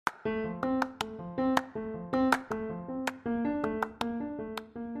Hello,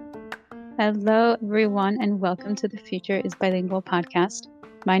 everyone, and welcome to the Future is Bilingual podcast.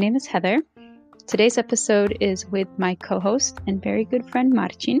 My name is Heather. Today's episode is with my co-host and very good friend,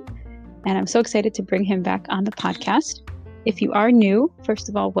 Marcin, and I'm so excited to bring him back on the podcast. If you are new, first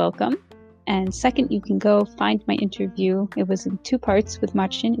of all, welcome. And second, you can go find my interview. It was in 2 parts with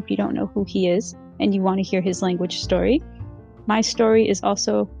Marcin if you don't know who he is and you want to hear his language story. My story is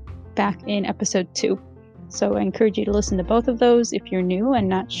also back in episode 2. So I encourage you to listen to both of those if you're new and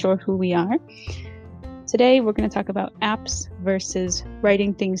not sure who we are. Today, we're going to talk about apps versus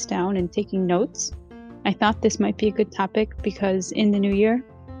writing things down and taking notes. I thought this might be a good topic because in the new year,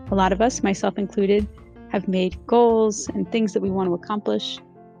 a lot of us, myself included, have made goals and things that we want to accomplish.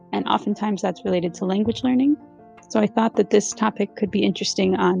 And oftentimes that's related to language learning. So I thought that this topic could be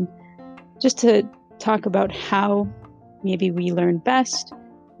interesting on just to talk about how maybe we learn best.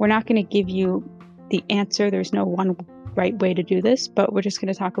 We're not going to give you the answer. There's no one right way to do this, but we're just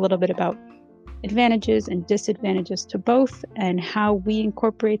going to talk a little bit about advantages and disadvantages to both and how we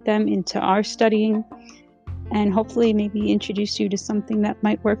incorporate them into our studying and hopefully maybe introduce you to something that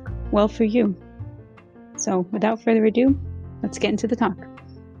might work well for you. So without further ado, let's get into the talk.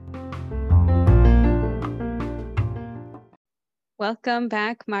 Welcome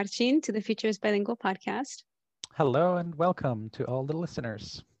back, Marcin, to the Future is Bilingual podcast. Hello and welcome to all the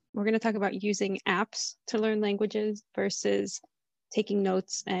listeners. We're going to talk about using apps to learn languages versus taking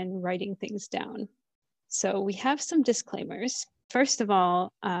notes and writing things down. So we have some disclaimers. First of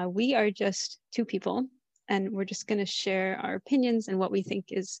all, we are just 2 people, and we're just going to share our opinions and what we think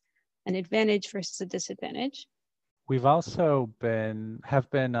is an advantage versus a disadvantage. We've also I'm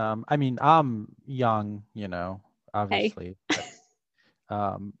young, obviously. Hey.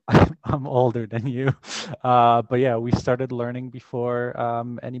 I'm older than you. But yeah, we started learning before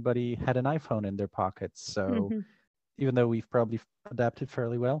anybody had an iPhone in their pockets. So even though we've probably adapted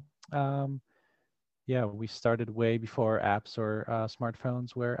fairly well, we started way before apps or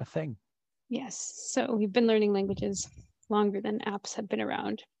smartphones were a thing. Yes. So we've been learning languages longer than apps have been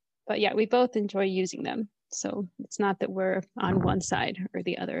around. But yeah, we both enjoy using them. So it's not that we're on one side or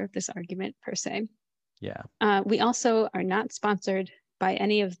the other of this argument per se. Yeah. We also are not sponsored by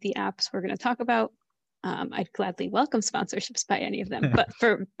any of the apps we're going to talk about. I'd gladly welcome sponsorships by any of them, but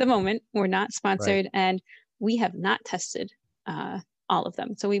for the moment, we're not sponsored, right. And we have not tested all of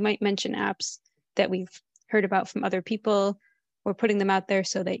them. So we might mention apps that we've heard about from other people. We're putting them out there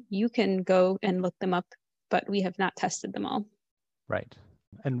so that you can go and look them up, but we have not tested them all. Right.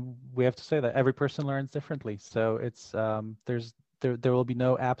 And we have to say that every person learns differently. So it's there will be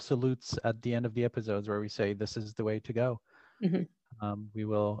no absolutes at the end of the episodes where we say this is the way to go. Mm-hmm. We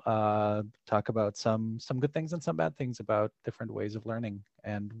will talk about some good things and some bad things about different ways of learning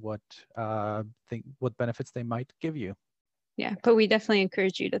and what benefits they might give you. Yeah, but we definitely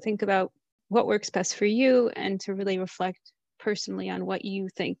encourage you to think about what works best for you and to really reflect personally on what you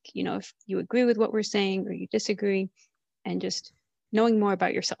think, if you agree with what we're saying or you disagree, and just knowing more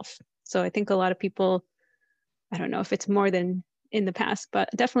about yourself. So I think a lot of people, I don't know if it's more than in the past, but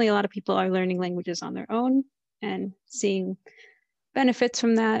definitely a lot of people are learning languages on their own and seeing benefits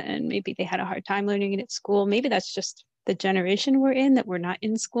from that. And maybe they had a hard time learning it at school. Maybe that's just the generation we're in, that we're not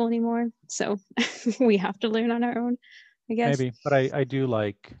in school anymore. So we have to learn on our own, I guess. Maybe, but I do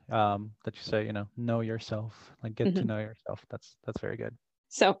like that you say, know yourself, like get to know yourself. That's very good.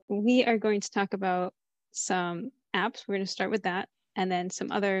 So we are going to talk about some apps. We're going to start with that, and then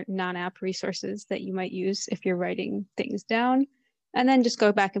some other non-app resources that you might use if you're writing things down, and then just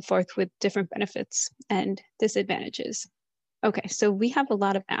go back and forth with different benefits and disadvantages. Okay, so we have a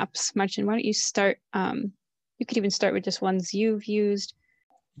lot of apps. Marcin, why don't you start? You could even start with just ones you've used.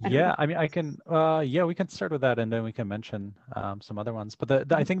 I can. We can start with that, and then we can mention some other ones.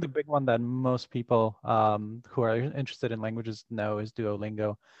 But I think the big one that most people who are interested in languages know is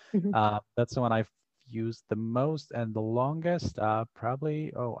Duolingo. That's the one I've used the most and the longest.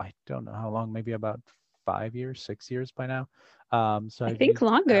 Probably, I don't know how long. Maybe about 5 years, 6 years by now. So I think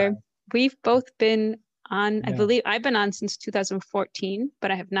longer. We've both been on. Yeah. I believe I've been on since 2014,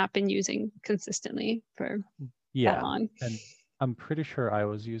 but I have not been using consistently for that long. And I'm pretty sure I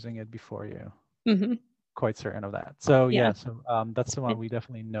was using it before you. Quite certain of that. So that's the one we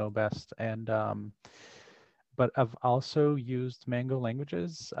definitely know best. And but I've also used Mango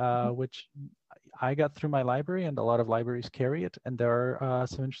Languages, which I got through my library, and a lot of libraries carry it, and there are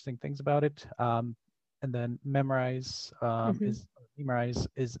some interesting things about it. And then Memrise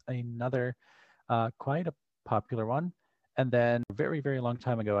is another quite a popular one. And then very, very long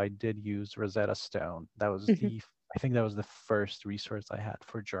time ago, I did use Rosetta Stone. That was the I think that was the first resource I had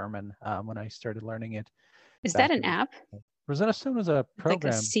for German when I started learning it. Is that an app? Rosetta Stone was a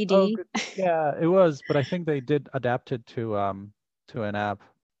program. Like a CD? Oh, good. Yeah, it was, but I think they did adapt it to an app.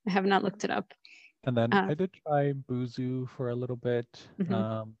 I have not looked it up. And then I did try Buzu for a little bit,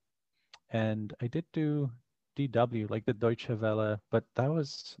 and I did do DW, like the Deutsche Welle, but that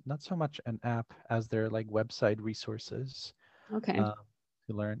was not so much an app as their like website resources. Okay. To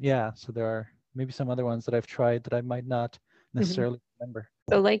learn. Yeah, so there are maybe some other ones that I've tried that I might not necessarily remember.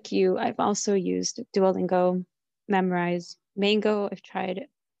 So like you, I've also used Duolingo, Memrise, Mango. I've tried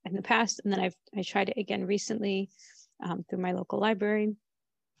in the past, and then I tried it again recently through my local library.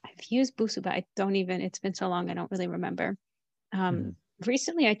 I've used Busu, but I don't even, it's been so long, I don't really remember.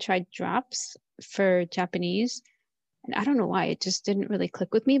 Recently, I tried Drops for Japanese, and I don't know why, it just didn't really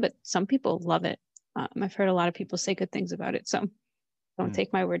click with me, but some people love it. I've heard a lot of people say good things about it, so don't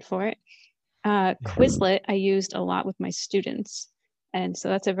take my word for it. Quizlet, I used a lot with my students, and so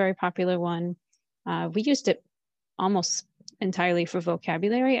that's a very popular one. We used it almost entirely for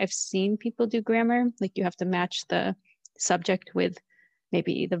vocabulary. I've seen people do grammar, like you have to match the subject with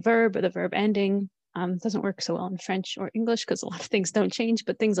maybe the verb or the verb ending. Doesn't work so well in French or English because a lot of things don't change,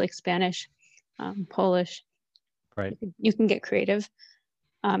 but things like Spanish, Polish, right? You can get creative.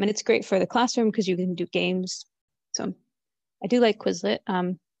 And it's great for the classroom because you can do games. So I do like Quizlet.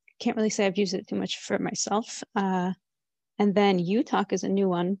 Can't really say I've used it too much for myself. And then UTalk is a new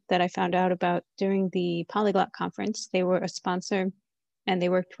one that I found out about during the Polyglot conference. They were a sponsor and they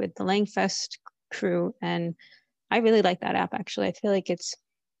worked with the Langfest crew. And I really like that app, actually. I feel like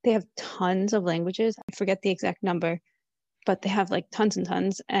they have tons of languages. I forget the exact number, but they have like tons and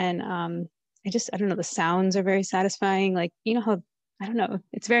tons. And I don't know, the sounds are very satisfying. Like, you know how, I don't know,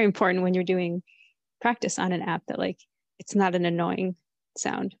 it's very important when you're doing practice on an app that like, it's not an annoying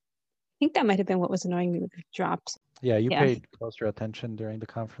sound. I think that might have been what was annoying me with the Drops. Yeah, you paid closer attention during the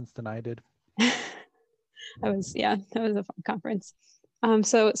conference than I did. That was a fun conference.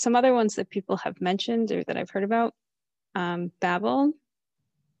 So some other ones that people have mentioned or that I've heard about, Babbel,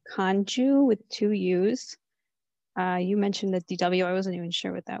 Kanju with 2 U's. You mentioned the DW. I wasn't even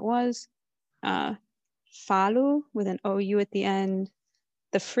sure what that was. Falu with an OU at the end.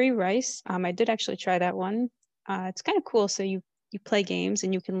 The Free Rice. I did actually try that one. It's kind of cool. So you play games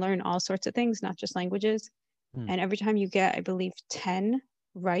and you can learn all sorts of things, not just languages. And every time you get, I believe, 10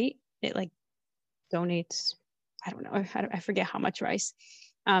 right, it like donates, I don't know, I forget how much rice.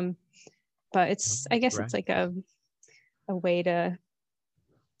 But I guess it's like a way to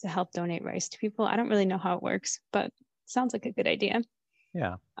help donate rice to people. I don't really know how it works, but it sounds like a good idea.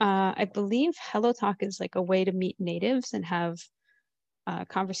 Yeah. I believe HelloTalk is like a way to meet natives and have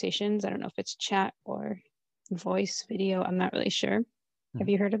conversations. I don't know if it's chat or voice, video. I'm not really sure. Have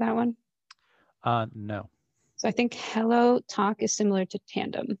you heard of that one? No. So I think HelloTalk is similar to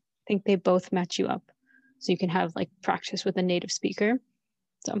Tandem. I think they both match you up. So you can have like practice with a native speaker.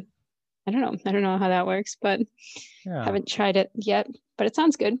 So I don't know how that works, but haven't tried it yet, but it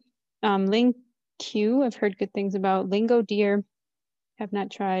sounds good. LingQ, I've heard good things about. Lingo Deer, have not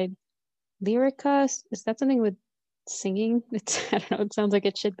tried. Lyrica, is that something with singing? I don't know, it sounds like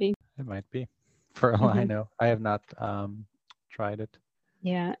it should be. It might be, for all I know. I have not tried it.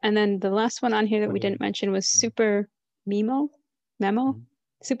 Yeah, and then the last one on here that we didn't mention was Super Memo,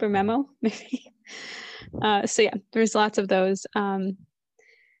 Super Memo, maybe. So yeah, there's lots of those.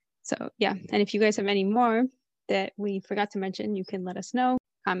 So yeah, and if you guys have any more that we forgot to mention, you can let us know.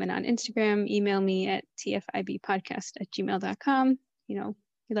 Comment on Instagram, email me at tfibpodcast@gmail.com. You know,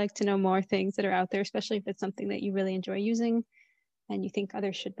 we'd like to know more things that are out there, especially if it's something that you really enjoy using and you think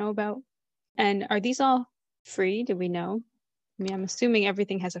others should know about. And are these all free? Do we know? I mean, I'm assuming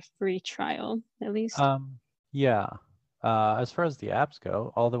everything has a free trial, at least. Yeah. As far as the apps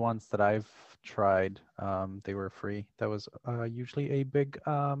go, all the ones that I've tried, they were free. That was usually a big,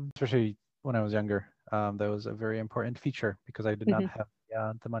 especially when I was younger, that was a very important feature because I did not have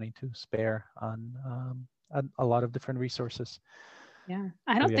the money to spare on a lot of different resources. Yeah,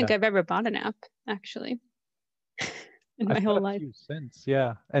 I don't think I've ever bought an app, actually, in my whole life. Since,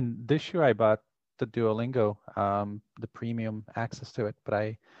 yeah. And this year I bought the Duolingo, the premium access to it,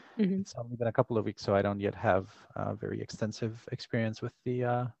 but it's only been a couple of weeks, so I don't yet have a very extensive experience with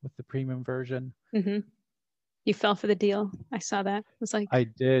the premium version. You fell for the deal. I saw that. It was like I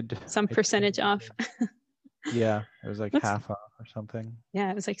did some percentage off. Yeah, it was like half off or something.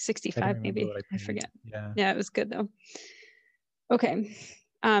 Yeah, it was like 65 maybe. I forget. Yeah, it was good though. Okay.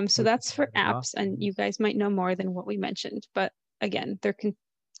 So that's for apps, and you guys might know more than what we mentioned, but again, they're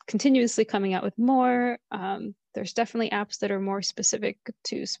continuously coming out with more. there's definitely apps that are more specific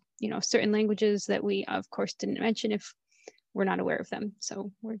to, certain languages that we, of course, didn't mention if we're not aware of them.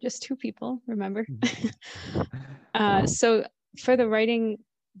 So we're just two people, remember? So for the writing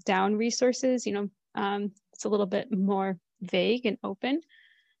down resources, it's a little bit more vague and open,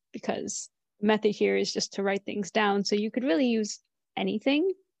 because the method here is just to write things down. So you could really use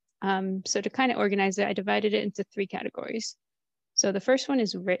anything. So to kind of organize it, I divided it into 3 categories. So the first one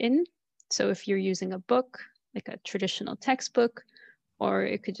is written. So if you're using a book, like a traditional textbook, or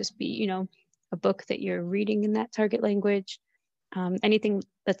it could just be, a book that you're reading in that target language, anything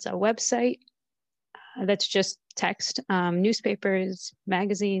that's a website, that's just text, newspapers,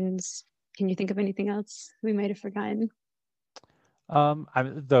 magazines. Can you think of anything else we might have forgotten?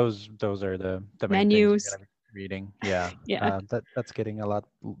 Those are the main things you're gonna be reading. Yeah. Yeah. That's getting a lot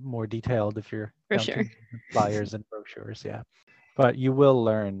more detailed if you're For down sure. to flyers and brochures. Yeah. But you will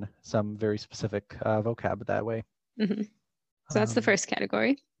learn some very specific vocab that way. Mm-hmm. So that's the first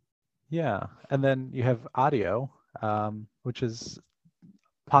category. Yeah. And then you have audio, which is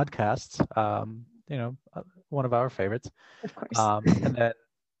podcasts, one of our favorites. Of course. And then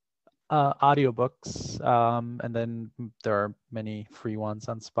audiobooks, and then there are many free ones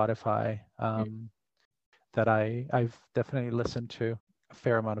on Spotify that I've definitely listened to. A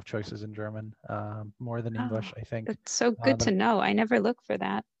fair amount of choices in German, more than English, I think. That's so good to know. I never look for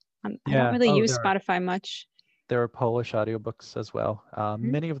that. I don't really use Spotify much. There are Polish audiobooks as well.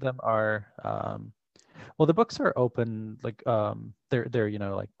 Many of them are, well, the books are open, like they're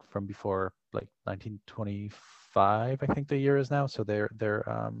like from before like 1925, I think the year is now. So they're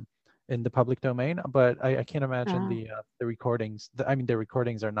in the public domain, but I can't imagine the recordings. The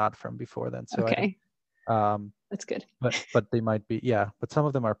recordings are not from before then. So okay. That's good. But they might be, yeah. But some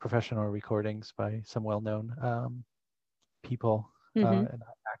of them are professional recordings by some well-known people and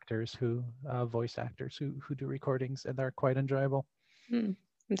actors voice actors who do recordings, and they're quite enjoyable. I'm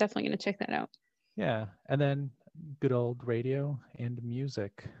definitely going to check that out. Yeah, and then good old radio and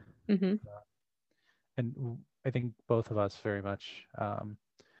music. And I think both of us very much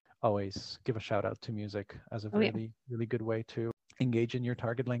always give a shout out to music as a really good way to engage in your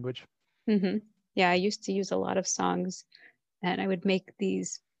target language. Yeah, I used to use a lot of songs, and I would make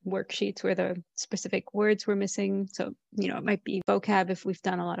these worksheets where the specific words were missing. So, it might be vocab if we've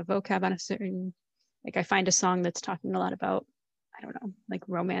done a lot of vocab on a certain, like I find a song that's talking a lot about, I don't know, like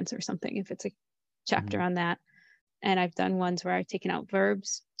romance or something, if it's a chapter on that. And I've done ones where I've taken out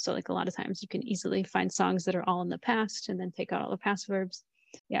verbs. So like a lot of times you can easily find songs that are all in the past and then take out all the past verbs.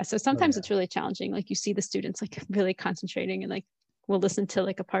 Yeah. So sometimes it's really challenging. Like you see the students like really concentrating and like we'll listen to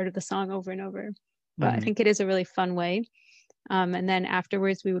like a part of the song over and over. But I think it is a really fun way. And then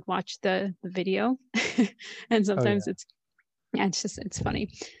afterwards we would watch the video and sometimes it's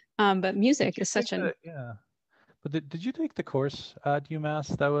funny. But music is such a But did you take the course at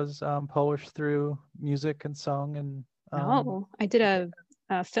UMass that was Polish through music and song and? No, I did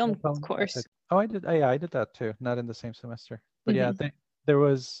a film course. Oh, I did. I did that too. Not in the same semester, but yeah, there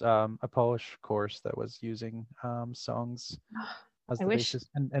was a Polish course that was using songs as the basis,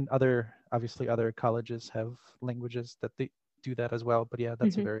 and other colleges have languages that they do that as well. But yeah,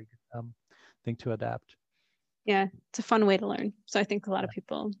 that's a very good thing to adapt. Yeah, it's a fun way to learn. So I think a lot of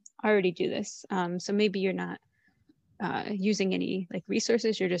people already do this. So maybe you're not using any like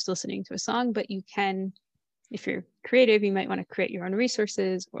resources, you're just listening to a song, but you can, if you're creative, you might want to create your own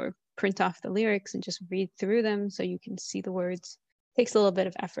resources or print off the lyrics and just read through them so you can see the words. It takes a little bit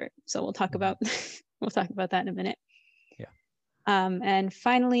of effort. So we'll talk about that in a minute. Yeah. And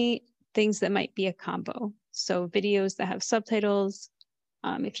finally, things that might be a combo. So videos that have subtitles.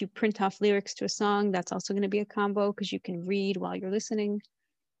 If you print off lyrics to a song, that's also going to be a combo because you can read while you're listening.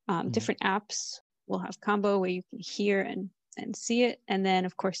 Different apps will have combo where you can hear and see it. And then,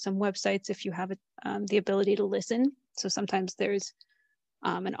 of course, some websites, if you have the ability to listen. So sometimes there's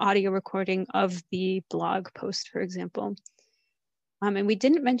an audio recording of the blog post, for example. And we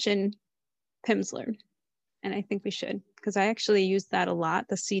didn't mention Pimsleur, and I think we should, because I actually use that a lot,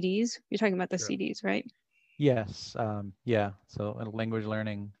 the CDs. You're talking about the CDs, right? Yes. Yeah. So a language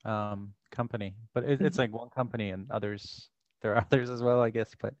learning company, but it's like one company and there are others as well, I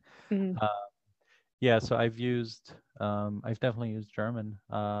guess. But yeah, so I've definitely used German.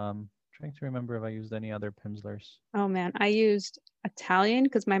 Trying to remember if I used any other Pimsleurs. Oh man, I used Italian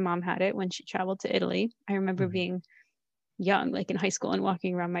because my mom had it when she traveled to Italy. I remember being young, like in high school, and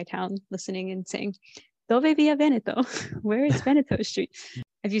walking around my town listening and saying, Dove via Veneto? Where is Veneto Street?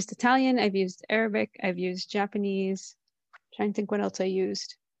 I've used Italian, I've used Arabic, I've used Japanese. I'm trying to think what else I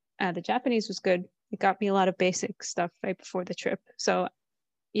used. The Japanese was good. It got me a lot of basic stuff right before the trip. So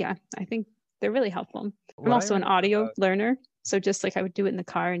yeah, I think they're really helpful. I'm also an audio learner. So just like I would do it in the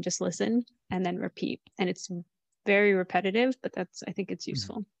car and just listen and then repeat. And it's very repetitive, but I think it's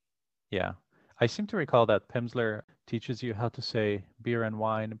useful. Yeah. I seem to recall that Pimsleur teaches you how to say beer and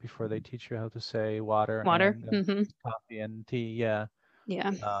wine before they teach you how to say water. And coffee and tea. Yeah.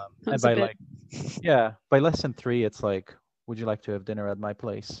 Yeah. And by lesson 3, it's like, would you like to have dinner at my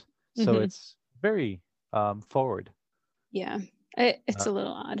place? So it's very forward. Yeah. It's a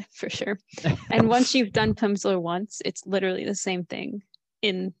little odd for sure. And once you've done Pimsleur once, it's literally the same thing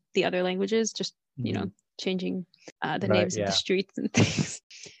in the other languages, just, changing the names of the streets and things.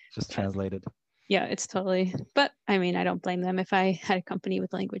 Just translated. Yeah, it's totally, but I mean, I don't blame them. If I had a company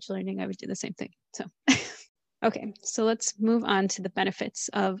with language learning, I would do the same thing. So, okay, so let's move on to the benefits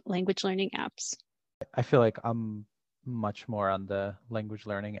of language learning apps. I feel like I'm much more on the language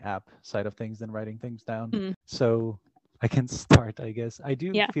learning app side of things than writing things down. So I can start, I guess. I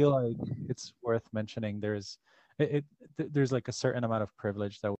do feel like it's worth mentioning there's like a certain amount of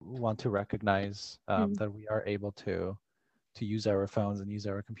privilege that we want to recognize, that we are able to use our phones and use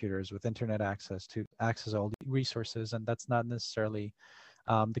our computers with internet access to access all the resources. And that's not necessarily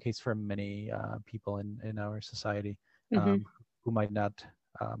the case for many people in our society who might not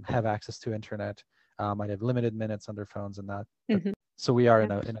have access to internet, might have limited minutes on their phones and that. So we are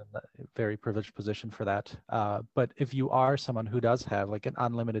in a very privileged position for that. But if you are someone who does have like an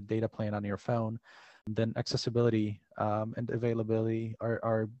unlimited data plan on your phone, then accessibility and availability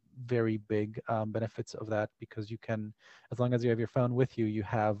are very big benefits of that, because you can, as long as you have your phone with you, you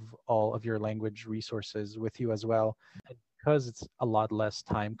have all of your language resources with you as well. And because it's a lot less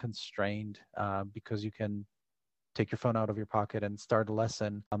time constrained, because you can take your phone out of your pocket and start a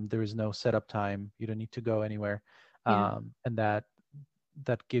lesson. There is no setup time. You don't need to go anywhere. And that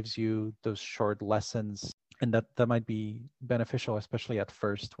gives you those short lessons, and that might be beneficial, especially at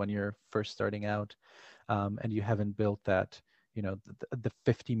first when you're first starting out, and you haven't built that, the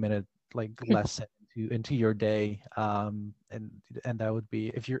 50-minute like lesson into your day, and that would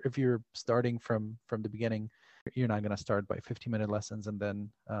be, if you're starting from the beginning, you're not going to start by 50-minute lessons and then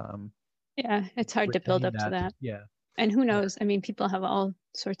it's hard to build up to that. And who knows, I mean, people have all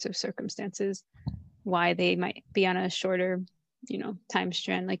sorts of circumstances why they might be on a shorter time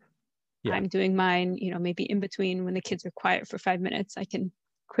strand. Like I'm doing mine, maybe in between when the kids are quiet for 5 minutes, I can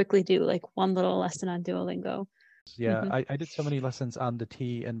quickly do like one little lesson on Duolingo. I did so many lessons on the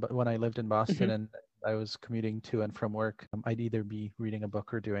T, and when I lived in Boston and I was commuting to and from work, I'd either be reading a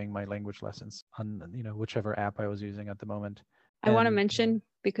book or doing my language lessons on whichever app I was using at the moment. I want to mention,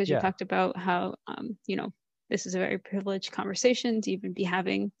 because you talked about how this is a very privileged conversation to even be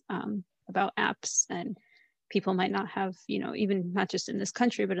having about apps, and people might not have, even not just in this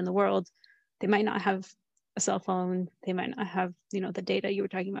country, but in the world, they might not have a cell phone. They might not have, the data you were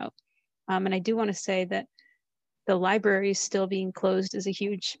talking about. And I do want to say that the library still being closed is a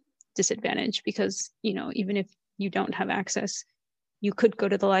huge disadvantage, because, even if you don't have access, you could go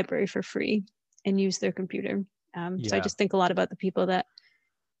to the library for free and use their computer. So I just think a lot about the people that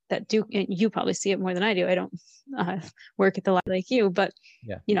do, and you probably see it more than I do. I don't work at the library like you, but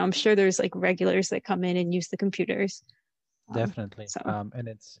I'm sure there's like regulars that come in and use the computers. Definitely. And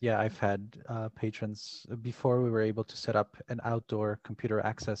it's, I've had patrons before we were able to set up an outdoor computer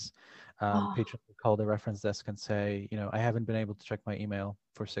access. Patrons would call the reference desk and say, I haven't been able to check my email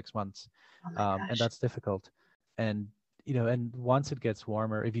for 6 months. And that's difficult. And and once it gets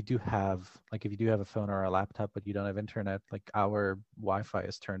warmer, if you do have a phone or a laptop, but you don't have internet, like our Wi-Fi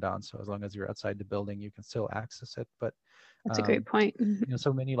is turned on. So as long as you're outside the building, you can still access it. But that's a great point.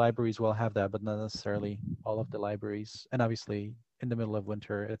 So many libraries will have that, but not necessarily all of the libraries. And obviously in the middle of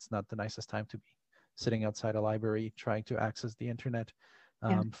winter, it's not the nicest time to be sitting outside a library trying to access the internet.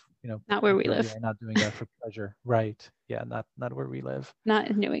 Not where we live. We're not doing that for pleasure. Right. Yeah. Not where we live. Not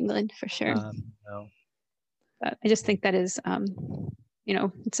in New England for sure. No. But I just think that is,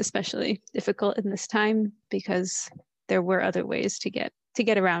 it's especially difficult in this time, because there were other ways to get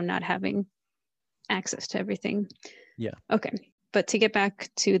around not having access to everything. Yeah. Okay. But to get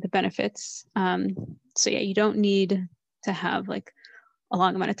back to the benefits, you don't need to have like a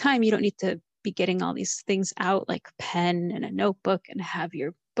long amount of time. You don't need to be getting all these things out, like a pen and a notebook, and have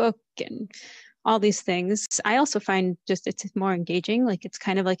your book and all these things. I also find it's more engaging. Like it's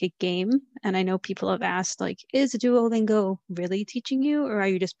kind of like a game. And I know people have asked, like, is Duolingo really teaching you, or are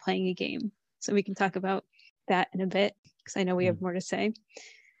you just playing a game? So we can talk about that in a bit, because I know we have more to say.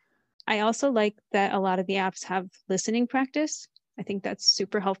 I also like that a lot of the apps have listening practice. I think that's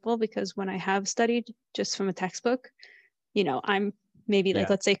super helpful, because when I have studied just from a textbook, I'm maybe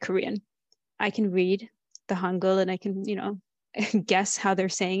like, let's say Korean. I can read the Hangul and I can, guess how they're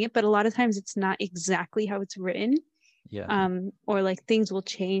saying it, but a lot of times it's not exactly how it's written. Yeah. Or like things will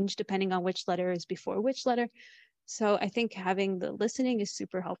change depending on which letter is before which letter. So I think having the listening is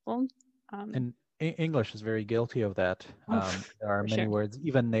super helpful. And English is very guilty of that. There are many sure. words,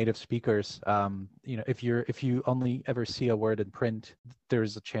 even native speakers. If you only ever see a word in print,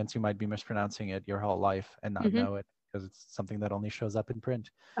 there's a chance you might be mispronouncing it your whole life and not know it because it's something that only shows up in print.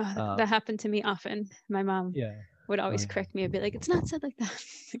 That happened to me often. My mom would always correct me and be like, "It's not said like that."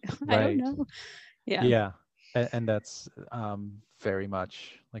 I don't know. Yeah, and that's very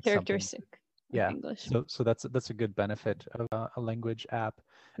much like characteristic something. of English. So that's a good benefit of a language app.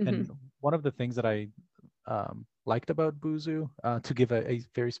 And one of the things that I liked about Buzu, to give a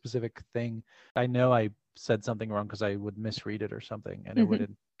very specific thing, I know I said something wrong because I would misread it or something and it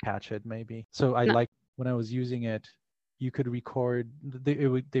wouldn't catch it maybe. So I like when I was using it, you could record,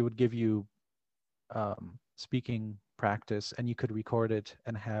 they would give you speaking practice and you could record it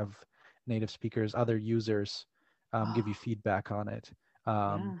and have native speakers, other users give you feedback on it.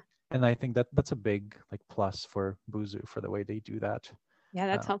 And I think that's a big like plus for Buzu for the way they do that. Yeah,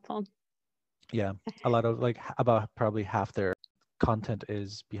 that's helpful. Yeah, a lot of like about probably half their content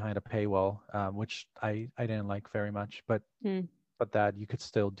is behind a paywall, which I didn't like very much, but that you could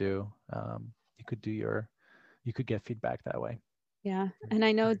still do. You could get feedback that way. Yeah, and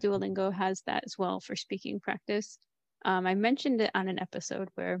I know Duolingo has that as well for speaking practice. I mentioned it on an episode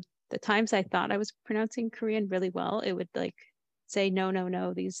where the times I thought I was pronouncing Korean really well, it would like say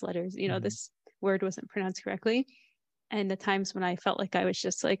no, these letters, this word wasn't pronounced correctly. And the times when I felt like I was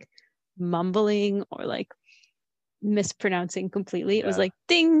just like mumbling or like mispronouncing completely, it was like,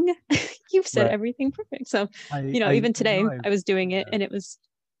 ding, you've said everything perfect. So, even today I was doing it and it was,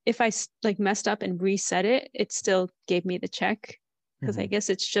 if I like messed up and reset it, it still gave me the check because I guess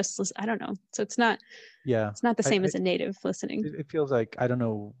it's just, I don't know. So it's not the same as a native listening. It feels like, I don't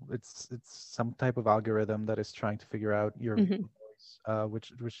know, it's some type of algorithm that is trying to figure out your voice,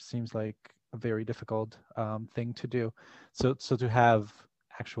 which seems like a very difficult thing to do. So to have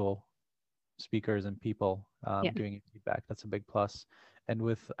actual speakers and people doing feedback, that's a big plus. And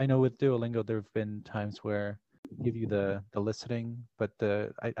I know with Duolingo, there have been times where they give you the listening, but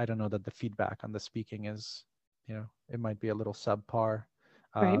I don't know that the feedback on the speaking is, it might be a little subpar.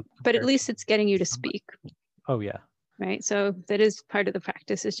 Right. But at least it's getting you to speak. Oh, yeah. Right. So that is part of the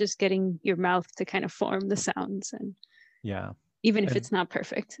practice, is just getting your mouth to kind of form the sounds. And even if it's not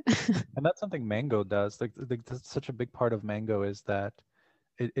perfect. And that's something Mango does. Like that's such a big part of Mango is that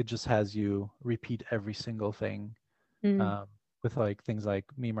it just has you repeat every single thing. With like things like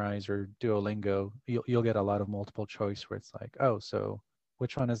Memrise or Duolingo, you'll get a lot of multiple choice where it's like, oh, so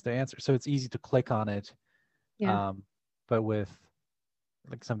which one is the answer? So it's easy to click on it. But with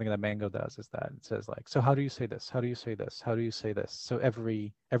like something that Mango does is that it says like, so how do you say this? How do you say this? How do you say this? So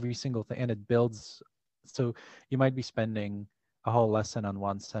every single thing, and it builds. So you might be spending a whole lesson on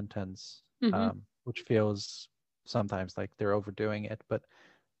one sentence, which feels sometimes like they're overdoing it, but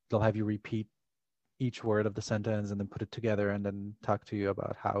they'll have you repeat each word of the sentence and then put it together and then talk to you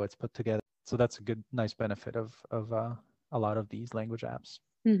about how it's put together. So that's a nice benefit of a lot of these language apps.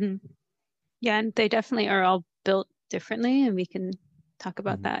 Yeah, and they definitely are all built differently, and we can talk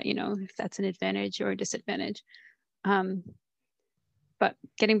about that, if that's an advantage or a disadvantage. But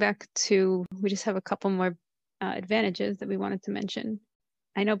getting back to, we just have a couple more advantages that we wanted to mention.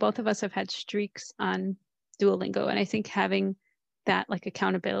 I know both of us have had streaks on Duolingo, and I think having that like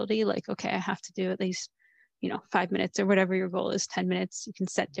accountability, like, okay, I have to do at least, 5 minutes or whatever your goal is, 10 minutes, you can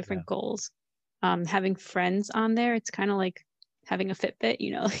set different goals. Having friends on there, it's kind of like having a Fitbit,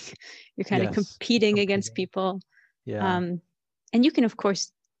 like you're kind of competing against people. And you can, of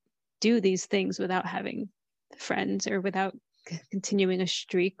course, do these things without having friends or without continuing a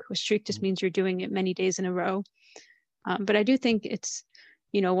streak. A streak just means you're doing it many days in a row. But I do think it's,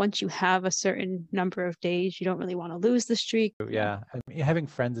 once you have a certain number of days, you don't really want to lose the streak. Yeah, I mean, having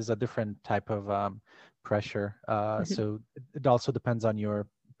friends is a different type of pressure. So it also depends on your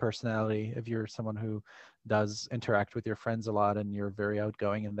personality. If you're someone who does interact with your friends a lot and you're very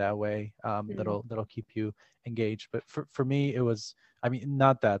outgoing in that way, that'll keep you engaged. But for me, it was, I mean,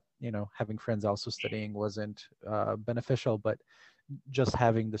 not that, having friends also studying wasn't beneficial, but just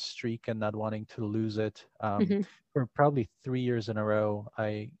having the streak and not wanting to lose it. For probably 3 years in a row,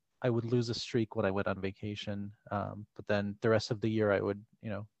 I would lose a streak when I went on vacation. But then the rest of the year, I would,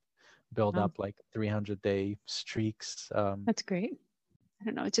 build up like 300-day streaks. That's great. I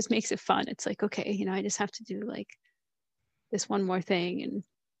don't know. It just makes it fun. It's like, okay, I just have to do like this one more thing and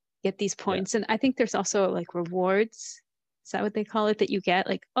get these points. And I think there's also like rewards Is that what they call it? That you get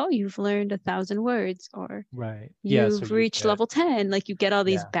like, oh, you've learned 1,000 words, or right. Yeah. So you've reached level 10. Like you get all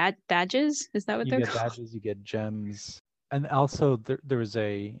these badges. Is that what you they're get called? badges, you get gems. And also there was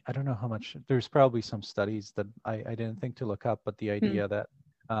I don't know how much, there's probably some studies that I didn't think to look up, but the idea that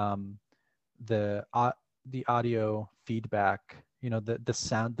um, the the audio feedback, the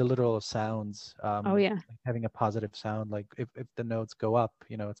sound, the literal sounds, Oh yeah. like having a positive sound, like if the notes go up,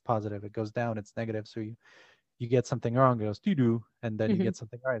 it's positive, it goes down, it's negative. So you get something wrong, it goes doo doo, and then you get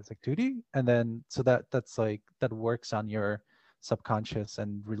something right, it's like doo doo, and then so that's like that works on your subconscious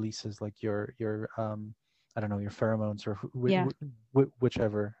and releases like your I don't know, your pheromones or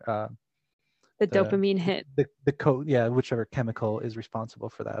whichever the dopamine hit. The code, yeah, whichever chemical is responsible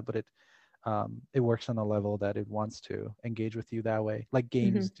for that, but it works on a level that it wants to engage with you that way, like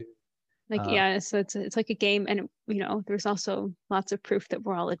games do. Like, yeah, so it's like a game. And, there's also lots of proof that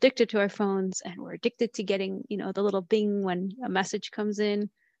we're all addicted to our phones, and we're addicted to getting, the little bing when a message comes in.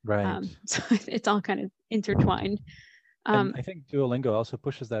 Right. So it's all kind of intertwined. And I think Duolingo also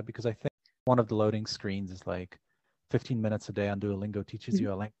pushes that, because I think one of the loading screens is like 15 minutes a day on Duolingo teaches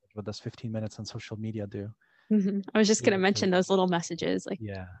you a language. What does 15 minutes on social media do? I was just going to mention those little messages. Like,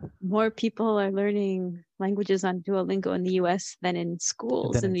 more people are learning languages on Duolingo in the US than in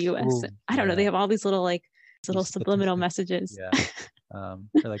schools in the US. I don't know. They have all these little subliminal messages. Yeah.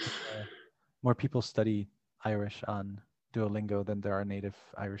 Like more people study Irish on Duolingo than there are native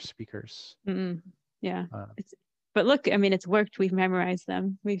Irish speakers. Yeah. But look, I mean, it's worked. We've memorized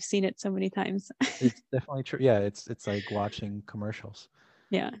them. We've seen it so many times. It's definitely true. Yeah, it's like watching commercials.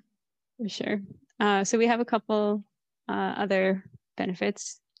 Yeah, for sure. So we have a couple other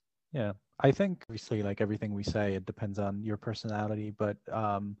benefits. Yeah, I think obviously, like everything we say, it depends on your personality, but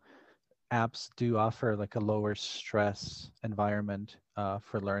apps do offer like a lower stress environment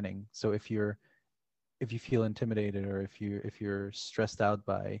for learning. So if you feel intimidated, or if you're stressed out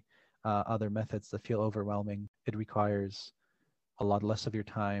by other methods that feel overwhelming, it requires a lot less of your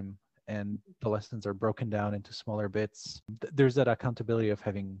time, and the lessons are broken down into smaller bits. There's that accountability of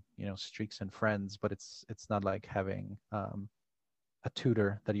having streaks and friends, but it's not like having a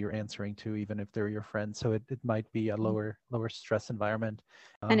tutor that you're answering to, even if they're your friends. So it might be a lower stress environment.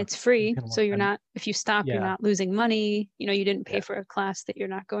 And it's free, so you're not, if you stop, you're not losing money. You didn't pay for a class that you're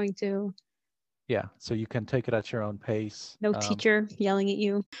not going to. Yeah, so you can take it at your own pace. No teacher yelling at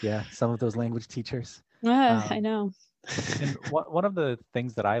you. Yeah, some of those language teachers. I know. And one of the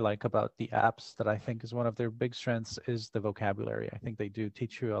things that I like about the apps, that I think is one of their big strengths, is the vocabulary. I think they do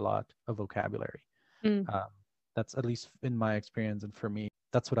teach you a lot of vocabulary. That's, at least in my experience, and for me,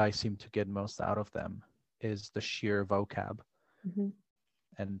 that's what I seem to get most out of them, is the sheer vocab.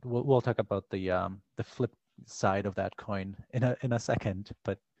 And we'll talk about the flip side of that coin in a second.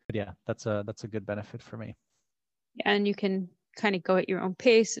 But yeah, that's a good benefit for me. Yeah, and you can kind of go at your own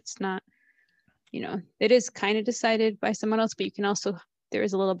pace. It's not, it is kind of decided by someone else, but you can also, there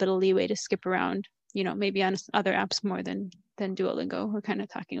is a little bit of leeway to skip around, maybe on other apps more than Duolingo. We're kind of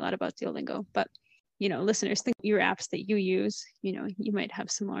talking a lot about Duolingo, but listeners, think your apps that you use, you might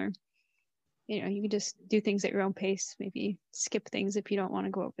have some more, you can just do things at your own pace, maybe skip things if you don't want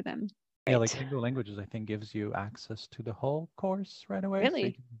to go over them. Yeah, like Lingo Languages, I think, gives you access to the whole course right away. Really? So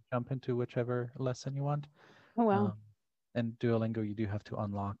you can jump into whichever lesson you want. Oh, wow. And Duolingo, you do have to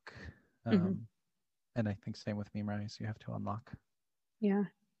unlock. And I think same with Memrise, you have to unlock. Yeah.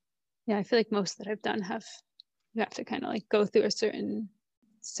 Yeah, I feel like most that I've done you have to kind of like go through a certain,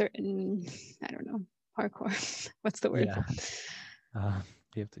 I don't know, parkour. What's the word? Yeah.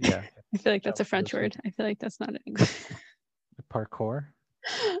 You have to, I feel like that's a French word. I feel like that's not an English. Parkour?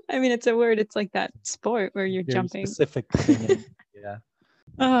 I mean, it's a word. It's like that sport where you're very jumping. Specific thing. Yeah.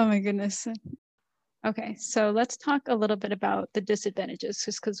 Oh my goodness. Okay, so let's talk a little bit about the disadvantages,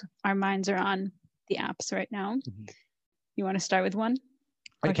 just because our minds are on the apps right now. You want to start with one?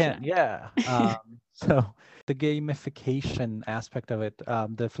 I can, yeah. So the gamification aspect of it,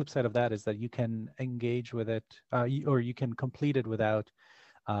 the flip side of that is that you can engage with it, or you can complete it without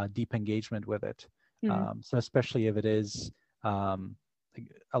deep engagement with it. So especially if it is,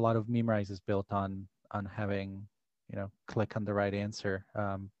 a lot of Memrise is built on having, click on the right answer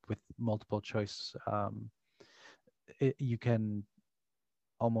with multiple choice. You can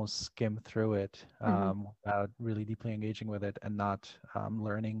almost skim through it without really deeply engaging with it, and not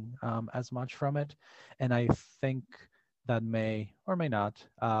learning as much from it. And I think that may or may not,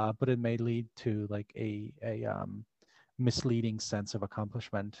 but it may lead to like a misleading sense of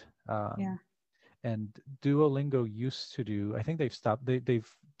accomplishment. And Duolingo used to do, I think they've stopped,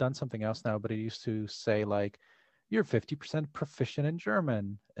 they've done something else now, but it used to say like, you're 50% proficient in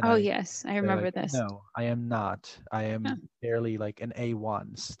German. And oh, yes. I remember like, this. no, I am not. I am barely like an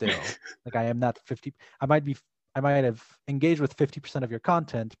A1 still. Like I am not 50. I might have engaged with 50% of your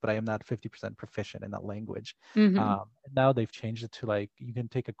content, but I am not 50% proficient in that language. Now they've changed it to like, you can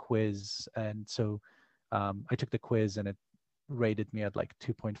take a quiz. And so I took the quiz and it rated me at like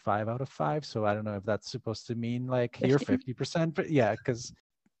 2.5 out of 5. So I don't know if that's supposed to mean like 50. You're 50%, but yeah, because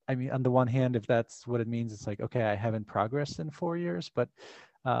I mean, on the one hand, if that's what it means, it's like, okay, I haven't progressed in 4 years, but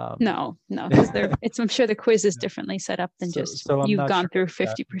no, because I'm sure the quiz is differently set up than so you've gone through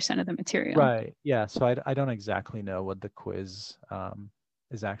 50% of the material. Right. Yeah. So I don't exactly know what the quiz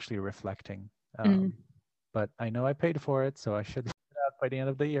is actually reflecting. But I know I paid for it, so I should get it out by the end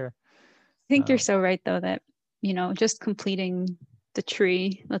of the year. I think you're so right, though, that, just completing the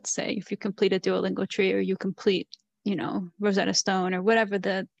tree, let's say, if you complete a Duolingo tree or you complete, Rosetta Stone or whatever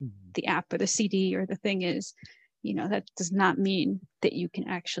the app or the CD or the thing is, that does not mean that you can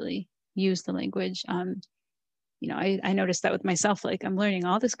actually use the language. I noticed that with myself, like I'm learning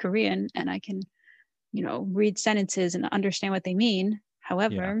all this Korean and I can, read sentences and understand what they mean.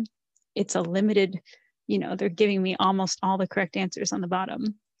 However, it's a limited, they're giving me almost all the correct answers on the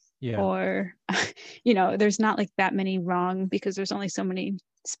bottom. Or, there's not like that many wrong because there's only so many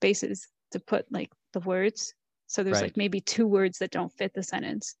spaces to put like the words. So there's like maybe 2 words that don't fit the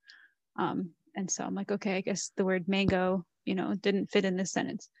sentence. And so I'm like, okay, I guess the word mango, didn't fit in this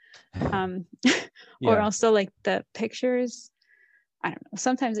sentence. Or also like the pictures, I don't know.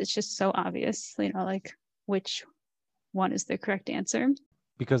 Sometimes it's just so obvious, like which one is the correct answer.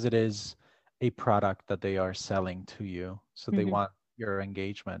 Because it is a product that they are selling to you. So they want your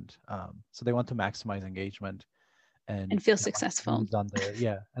engagement. So they want to maximize engagement and feel successful.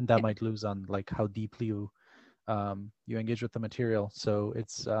 And that might lose on like how deeply you engage with the material. So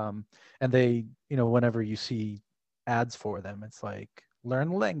it's and they, whenever you see ads for them, it's like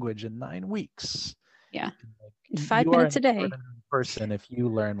learn language in 9 weeks. Yeah. Like, 5 minutes a day. Person if you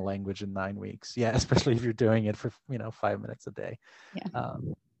learn language in 9 weeks. Yeah, especially if you're doing it for 5 minutes a day. Yeah.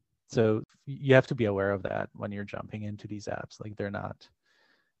 So you have to be aware of that when you're jumping into these apps. Like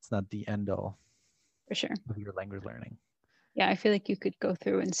it's not the end all. For sure. Of your language learning. Yeah, I feel like you could go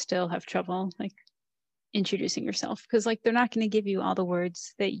through and still have trouble like introducing yourself because like they're not going to give you all the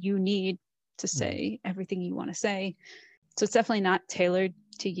words that you need to say everything you want to say. So it's definitely not tailored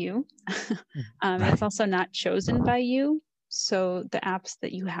to you. It's also not chosen by you. So the apps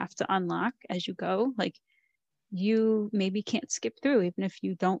that you have to unlock as you go, like you maybe can't skip through, even if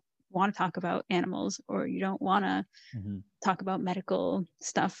you don't want to talk about animals or you don't want to talk about medical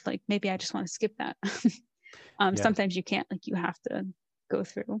stuff. Like maybe I just want to skip that. Sometimes you can't, like you have to go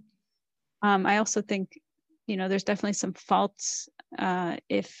through. I also think, there's definitely some faults.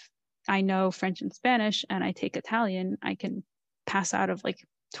 If I know French and Spanish and I take Italian, I can pass out of like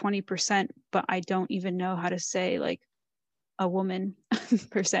 20%, but I don't even know how to say like a woman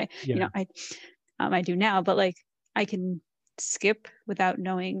per se. I do now, but like I can skip without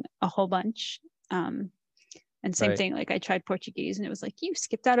knowing a whole bunch. And same thing, like I tried Portuguese and it was like, you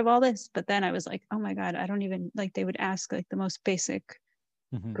skipped out of all this. But then I was like, oh my God, I don't even like, they would ask like the most basic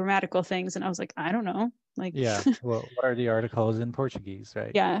grammatical things. And I was like, I don't know. Like, well, what are the articles in Portuguese,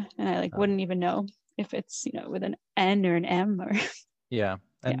 right? Yeah. And I like wouldn't even know if it's, with an N or an M or.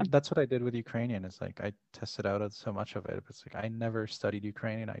 And that's what I did with Ukrainian. It's like I tested out so much of it. It's like I never studied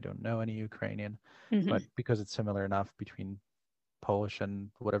Ukrainian. I don't know any Ukrainian, but because it's similar enough between Polish and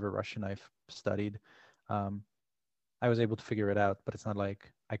whatever Russian I've studied, I was able to figure it out. But it's not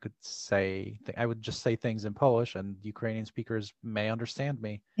like I could say, I would just say things in Polish and Ukrainian speakers may understand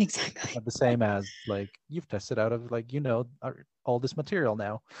me. Exactly. Not the same as like you've tested out of like, all this material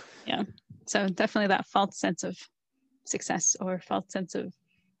now. Yeah. So definitely that false sense of success or false sense of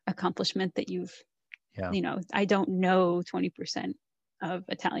accomplishment that you've, I don't know 20% of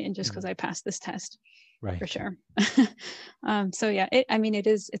Italian just because I passed this test. Right. For sure. So yeah,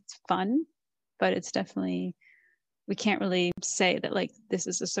 it's fun, but it's definitely, we can't really say that like this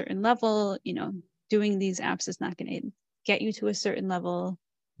is a certain level, doing these apps is not going to get you to a certain level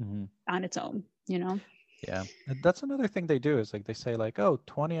on its own, Yeah. And that's another thing they do is like they say like, oh,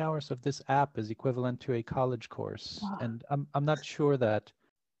 20 hours of this app is equivalent to a college course. Wow. And I'm not sure that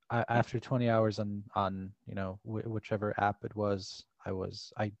after 20 hours on whichever app it was,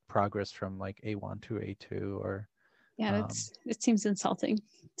 I progressed from like A1 to A2 or it seems insulting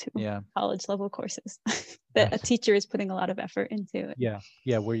to college level courses that a teacher is putting a lot of effort into it.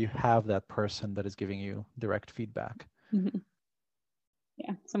 Yeah, where you have that person that is giving you direct feedback.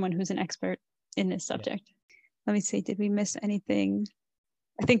 Yeah, someone who's an expert in this subject. Let me see, did we miss anything?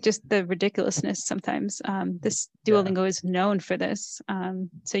 I think just the ridiculousness sometimes. This Duolingo is known for this.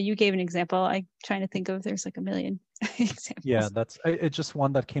 So you gave an example. I'm trying to think of, there's like a million examples. Yeah, it's just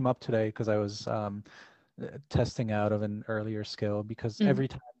one that came up today because I was testing out of an earlier skill, because every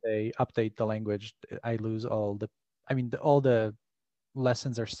time they update the language, I lose all the, all the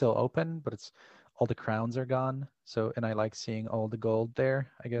lessons are still open, but it's all the crowns are gone. So, and I like seeing all the gold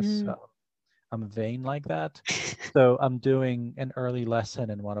there. I guess I'm vain like that. So I'm doing an early lesson,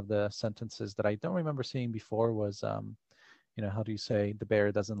 and one of the sentences that I don't remember seeing before was, how do you say the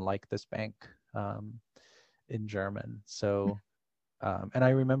bear doesn't like this bank in German? So, and I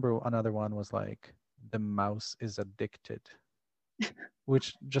remember another one was like, the mouse is addicted,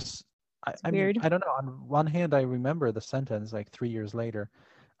 which just, I mean, I don't know. On one hand, I remember the sentence like 3 years later.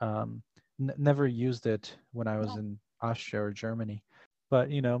 Never used it when I was in Austria or Germany, but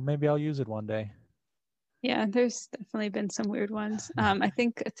maybe I'll use it one day. Yeah, there's definitely been some weird ones. I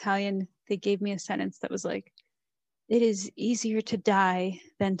think Italian, they gave me a sentence that was like, it is easier to die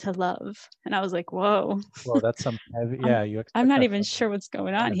than to love. And I was like, whoa. Well, that's some heavy, yeah. I'm not even sure what's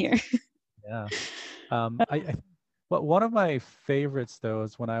going on here. Yeah. Well, one of my favorites though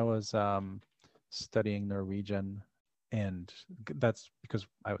is when I was studying Norwegian, and that's because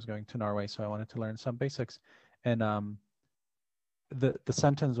I was going to Norway, so I wanted to learn some basics. And the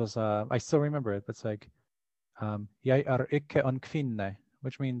sentence was, I still remember it, but it's like, Jeg er ikke en kvinne,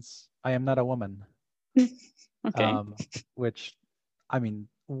 which means I am not a woman. Okay. Which, I mean,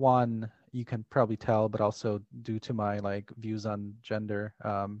 one, you can probably tell, but also due to my like views on gender,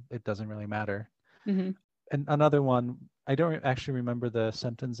 it doesn't really matter. And another one, I don't actually remember the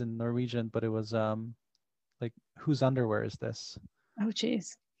sentence in Norwegian, but it was like, whose underwear is this? Oh,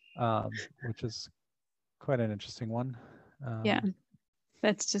 geez. Which is quite an interesting one. Yeah.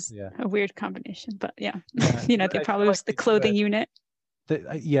 That's just a weird combination, but yeah. They I probably was the clothing unit.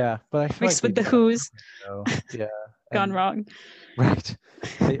 Yeah, but I feel mixed like with the who's. Yeah. Gone wrong. Right.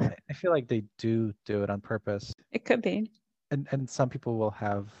 I feel like they do it on purpose. It could be. And some people will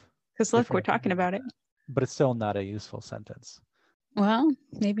have. Because look, we're talking about it. But it's still not a useful sentence. Well,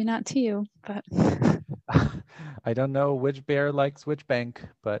 maybe not to you, but. I don't know which bear likes which bank,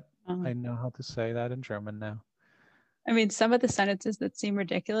 but I know how to say that in German now. I mean, some of the sentences that seem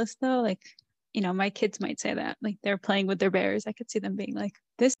ridiculous, though, like, my kids might say that, like they're playing with their bears. I could see them being like,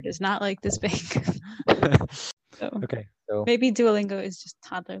 this is not like this bank. Okay. So maybe Duolingo is just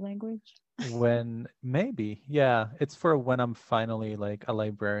toddler language. Maybe, yeah, it's for when I'm finally like a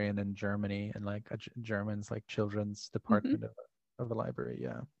librarian in Germany, and like a German's like children's department of the library.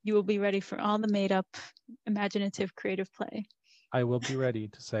 Yeah. You will be ready for all the made up, imaginative, creative play. I will be ready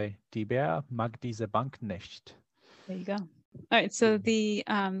to say, Die Bär mag diese Bank nicht. There you go. All right, so we're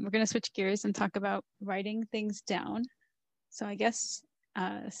going to switch gears and talk about writing things down. So I guess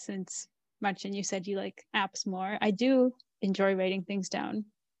since Marcin, you said you like apps more, I do enjoy writing things down.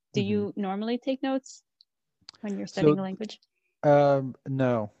 Do you normally take notes when you're studying a language?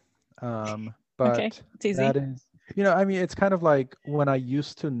 No, but okay, it's easy. That is, it's kind of like when I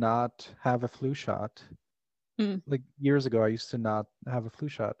used to not have a flu shot. Like years ago, I used to not have a flu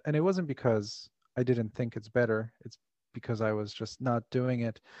shot, and it wasn't because I didn't think it's better. It's because I was just not doing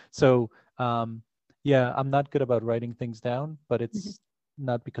it. So, yeah, I'm not good about writing things down, but it's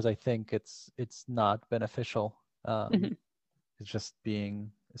not because I think it's not beneficial. It's just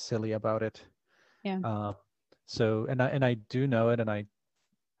being silly about it. Yeah. So, and I do know it, and I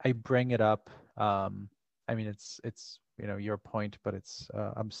bring it up. I mean, it's your point, but it's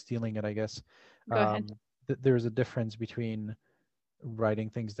I'm stealing it, I guess. Go ahead. There's a difference between writing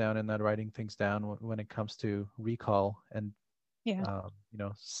things down and not writing things down when it comes to recall and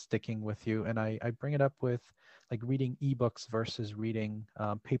sticking with you. And I bring it up with like reading ebooks versus reading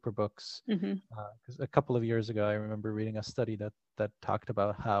paper books. Because a couple of years ago, I remember reading a study that talked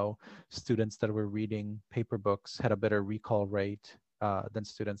about how students that were reading paper books had a better recall rate than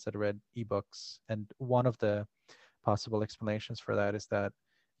students that read ebooks. And one of the possible explanations for that is that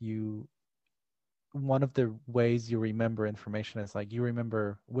one of the ways you remember information is like you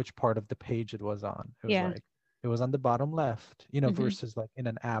remember which part of the page it was on. It was like it was on the bottom left, versus like in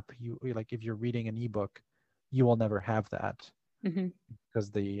an app, you like if you're reading an ebook, you will never have that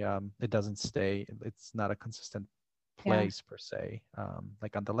because it doesn't stay. It's not a consistent place per se,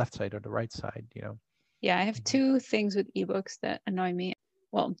 like on the left side or the right side, Yeah, I have two things with ebooks that annoy me.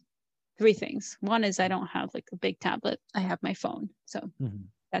 Well, three things. One is I don't have like a big tablet. I have my phone, so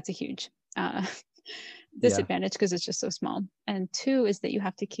that's a huge disadvantage because it's just so small. And two is that you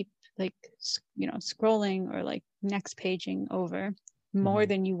have to keep like scrolling or like next paging over more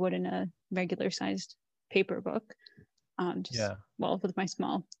than you would in a regular sized paper book. with my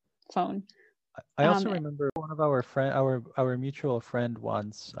small phone. I also remember one of our mutual friend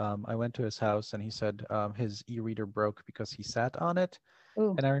once, I went to his house and he said his e-reader broke because he sat on it.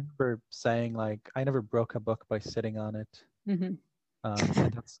 Ooh. And I remember saying, like, I never broke a book by sitting on it. Mm-hmm.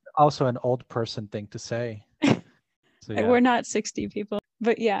 And that's also an old person thing to say. So, yeah. We're not 60 people.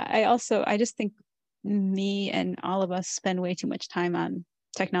 But yeah, I just think me and all of us spend way too much time on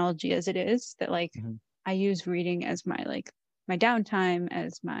technology as it is, that like I use reading as my downtime,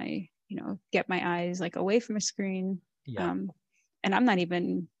 as my, get my eyes like away from a screen. Yeah. And I'm not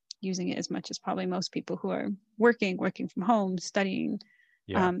even using it as much as probably most people who are working from home, studying.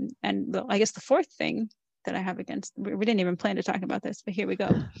 Yeah. And I guess the fourth thing that I have against, we didn't even plan to talk about this, but here we go.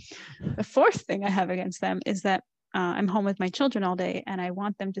 The fourth thing I have against them is that I'm home with my children all day and I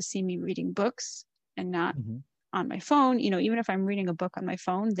want them to see me reading books and not on my phone. Even if I'm reading a book on my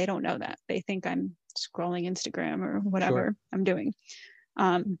phone, they don't know that. They think I'm scrolling Instagram or whatever I'm doing.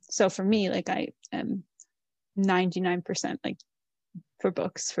 So for me, like I am 99% like for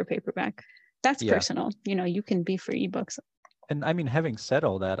books, for paperback. That's personal. You can be for ebooks. And I mean, having said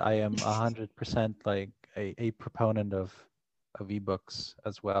all that, I am 100% like a proponent of ebooks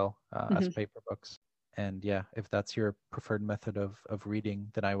as well as paper books. And yeah, if that's your preferred method of reading,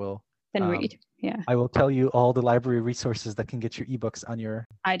 then I will. Then read, yeah. I will tell you all the library resources that can get your ebooks on your.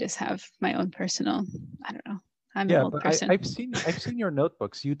 I just have my own personal. I don't know. I'm an old person. I've seen your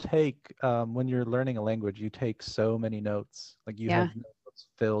notebooks. You take when you're learning a language, you take so many notes. Like you have notebooks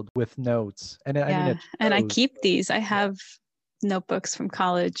filled with notes, and I mean, and I keep these. I have notebooks from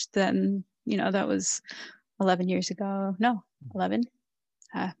college. Then that was 11 years ago. No, 11.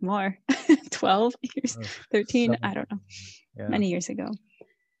 More 12 years, 13, I don't know, many years ago.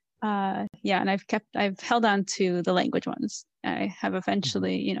 And I've held on to the language ones. I have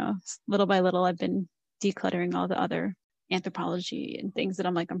eventually, little by little, I've been decluttering all the other anthropology and things that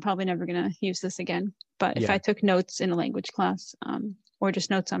I'm like, I'm probably never going to use this again. But if I took notes in a language class, or just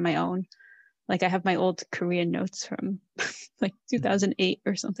notes on my own, like I have my old Korean notes from like 2008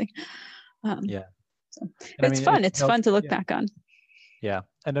 or something. So it's fun. It's fun to look back on. Yeah.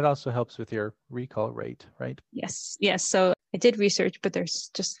 And it also helps with your recall rate, right? Yes. So I did research, but there's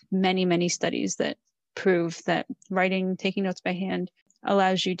just many, many studies that prove that taking notes by hand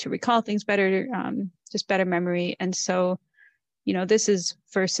allows you to recall things better, just better memory. And so, this is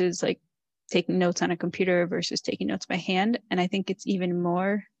versus like taking notes on a computer versus taking notes by hand. And I think it's even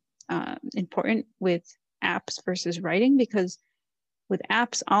more important with apps versus writing, because with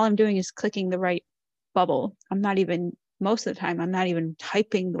apps, all I'm doing is clicking the right bubble. Most of the time, I'm not even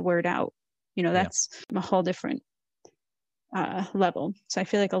typing the word out. That's a whole different level. So I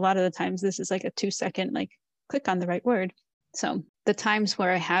feel like a lot of the times this is like a 2-second, like click on the right word. So the times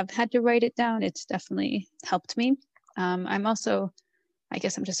where I have had to write it down, it's definitely helped me. I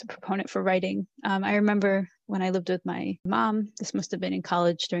guess I'm just a proponent for writing. I remember when I lived with my mom, this must have been in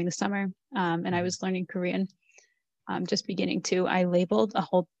college during the summer, and I was learning Korean, just beginning to, I labeled a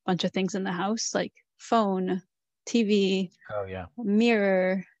whole bunch of things in the house, like phone, TV,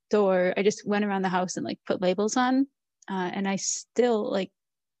 mirror, door. I just went around the house and like put labels on. And I still like,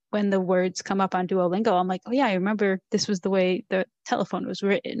 when the words come up on Duolingo, I'm like, oh yeah, I remember this was the way the telephone was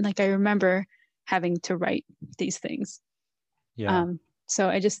written. Like I remember having to write these things. Yeah. So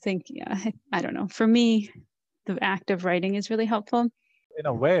I just think, I don't know. For me, the act of writing is really helpful. In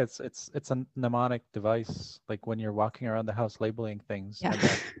a way, it's a mnemonic device. Like when you're walking around the house labeling things. Yeah. And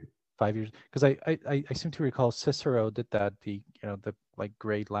 5 years, because I seem to recall Cicero did that. The like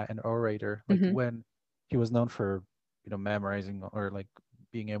great Latin orator, like when he was known for memorizing or like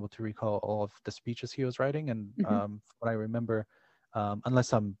being able to recall all of the speeches he was writing. And what I remember,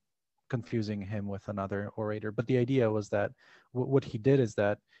 unless I'm confusing him with another orator, but the idea was that what he did is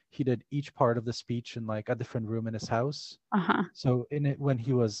that he did each part of the speech in like a different room in his house. So in it, when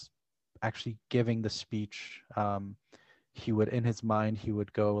he was actually giving the speech, he would, in his mind, he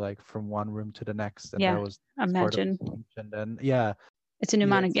would go like from one room to the next, and that was imagine. And then it's a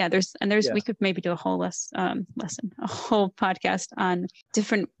mnemonic. We could maybe do a whole a whole podcast on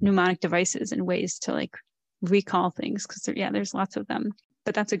different mnemonic devices and ways to like recall things, because there's lots of them.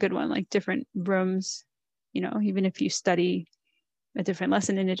 But that's a good one, like different rooms. Even if you study a different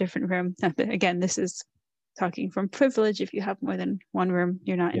lesson in a different room. Again, this is talking from privilege. If you have more than one room,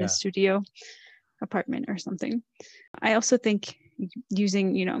 you're not in a studio apartment or something. I also think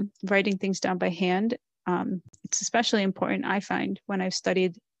using, writing things down by hand, it's especially important, I find, when I've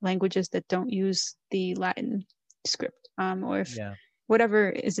studied languages that don't use the Latin script, or if whatever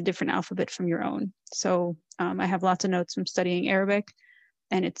is a different alphabet from your own. So I have lots of notes from studying Arabic,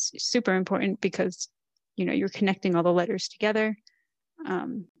 and it's super important because you're connecting all the letters together.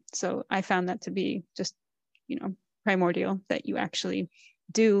 So I found that to be just, primordial, that you actually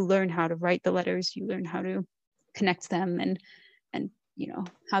do learn how to write the letters, you learn how to connect them, and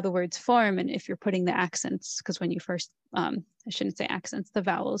how the words form, and if you're putting the accents, because when you first, I shouldn't say accents, the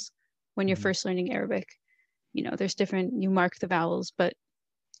vowels, when you're first learning Arabic, there's different, you mark the vowels, but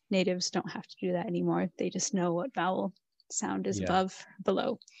natives don't have to do that anymore. They just know what vowel sound is above,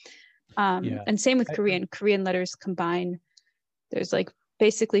 below. And same with Korean letters combine. There's like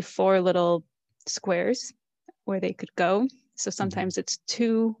basically 4 little squares where they could go. So sometimes it's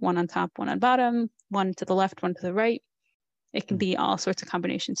 2, 1 on top, 1 on bottom, 1 to the left, 1 to the right. It can be all sorts of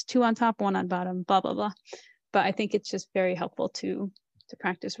combinations, 2 on top, 1 on bottom, blah, blah, blah. But I think it's just very helpful to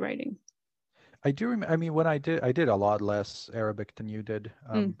practice writing. I do remember, I mean, when I did a lot less Arabic than you did,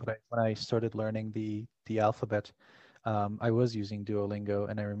 but when I started learning the alphabet, I was using Duolingo,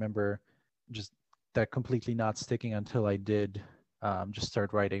 and I remember just that completely not sticking until I did just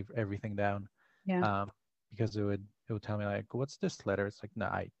start writing everything down. Yeah. Because it would tell me like, what's this letter? It's like, no,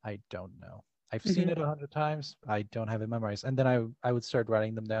 I don't know. I've seen it 100 times. I don't have it memorized. And then I would start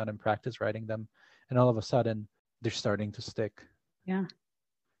writing them down and practice writing them, and all of a sudden they're starting to stick. Yeah.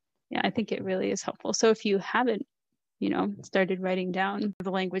 Yeah, I think it really is helpful. So if you haven't, started writing down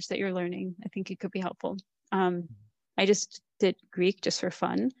the language that you're learning, I think it could be helpful. I just did Greek just for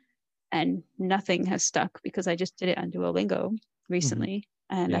fun, and nothing has stuck because I just did it on Duolingo recently,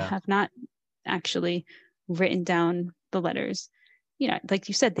 and I have not actually written down the letters. Like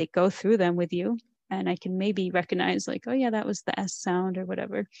you said, they go through them with you, and I can maybe recognize like, oh yeah, that was the S sound or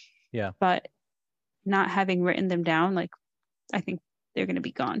whatever. Yeah. But not having written them down, like, I think they're going to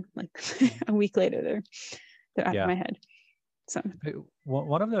be gone. Like a week later, they're out of my head. So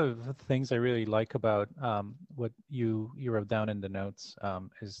one of the things I really like about what you wrote down in the notes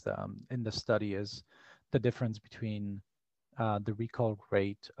is in the study is the difference between the recall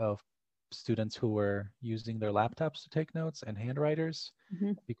rate of students who were using their laptops to take notes and handwriters,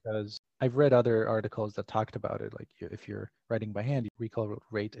 because I've read other articles that talked about it. Like if you're writing by hand, recall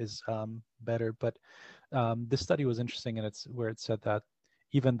rate is better. But this study was interesting, and it's where it said that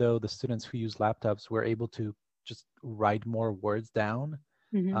even though the students who use laptops were able to just write more words down,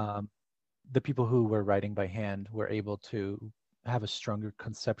 the people who were writing by hand were able to have a stronger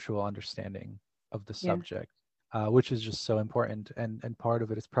conceptual understanding of the subject. Which is just so important, and part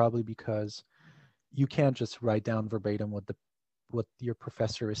of it is probably because you can't just write down verbatim what your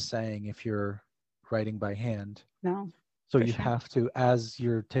professor is saying if you're writing by hand. No. So you have to, as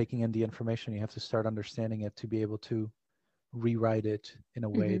you're taking in the information, you have to start understanding it to be able to rewrite it in a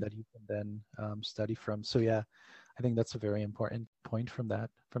way that you can then study from. So yeah, I think that's a very important point from that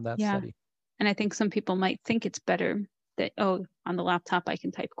study. And I think some people might think it's better that, on the laptop I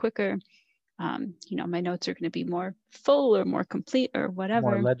can type quicker. My notes are going to be more full or more complete or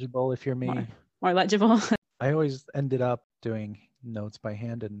whatever. More legible if you're me. More legible. I always ended up doing notes by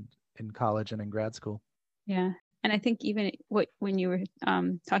hand in college and in grad school. Yeah. And I think even when you were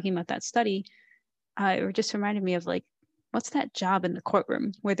talking about that study, it just reminded me of like, what's that job in the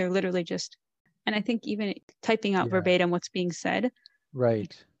courtroom where they're literally just, and I think even typing out verbatim what's being said.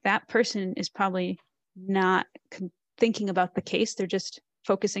 Right. That person is probably not thinking about the case. They're just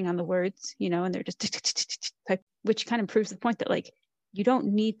focusing on the words, and they're just type, which kind of proves the point that like, you don't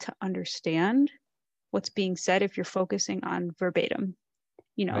need to understand what's being said if you're focusing on verbatim,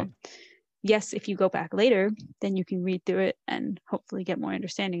 Right. Yes, if you go back later, then you can read through it and hopefully get more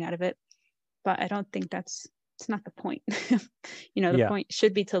understanding out of it. But I don't think it's not the point. The point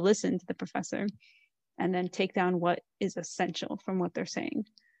should be to listen to the professor and then take down what is essential from what they're saying.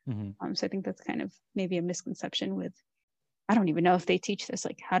 So I think that's kind of maybe a misconception with, I don't even know if they teach this,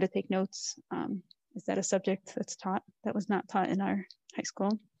 like how to take notes. Is that a subject that's taught? That was not taught in our high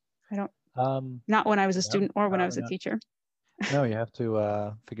school. I don't, not when I was a student or when I was a teacher. No, you have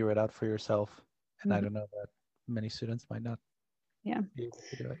to figure it out for yourself. And I don't know that many students might not be able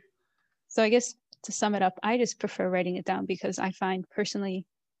to do it. So I guess to sum it up, I just prefer writing it down because I find personally,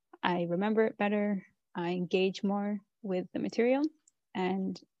 I remember it better. I engage more with the material,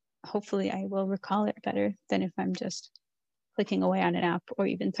 and hopefully I will recall it better than if I'm just clicking away on an app or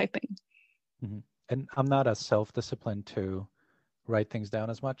even typing. And I'm not as self-disciplined to write things down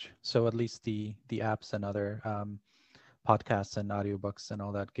as much. So at least the apps and other podcasts and audiobooks and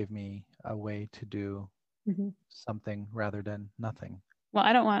all that give me a way to do something rather than nothing. Well,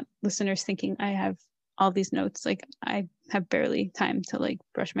 I don't want listeners thinking I have all these notes. Like I have barely time to like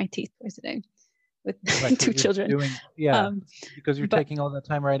brush my teeth twice a day with 2 children. Because you're taking all that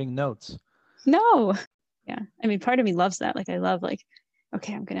time writing notes. No. Yeah. I mean, part of me loves that. Like I love like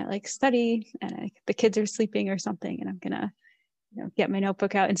okay, I'm gonna like study, and the kids are sleeping or something, and I'm gonna get my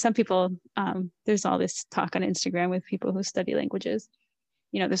notebook out. And some people, there's all this talk on Instagram with people who study languages,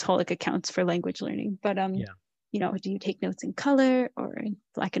 this whole like accounts for language learning. But do you take notes in color or in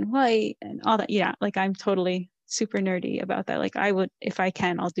black and white and all that? Yeah, like I'm totally super nerdy about that. Like I would, if I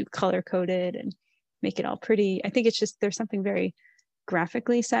can, I'll do color coded and make it all pretty. I think it's just there's something very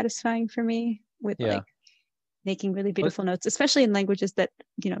graphically satisfying for me with like making really beautiful notes, especially in languages that,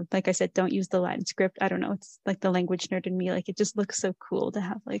 like I said, don't use the Latin script. I don't know. It's like the language nerd in me. Like it just looks so cool to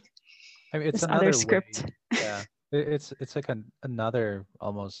have like it's this other another script. Yeah. It's like another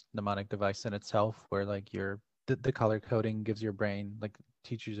almost mnemonic device in itself, where like the color coding gives your brain, like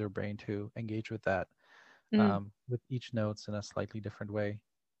teaches your brain to engage with that, with each notes in a slightly different way.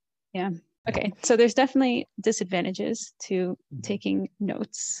 Yeah. Okay. So there's definitely disadvantages to taking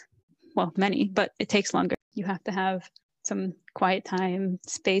notes. Well, many, but it takes longer. You have to have some quiet time,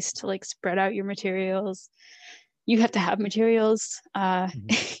 space to like spread out your materials. You have to have materials.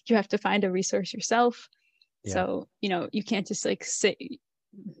 You have to find a resource yourself. Yeah. So, you can't just like sit.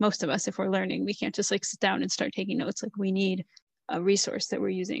 Most of us, if we're learning, we can't just like sit down and start taking notes. Like we need a resource that we're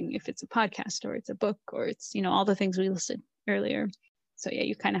using, if it's a podcast or it's a book or it's, all the things we listed earlier. So yeah,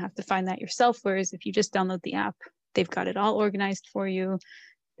 you kind of have to find that yourself. Whereas if you just download the app, they've got it all organized for you.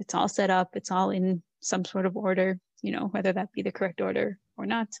 It's all set up. It's all in some sort of order, whether that be the correct order or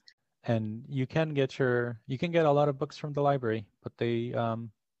not. And you can get a lot of books from the library, but they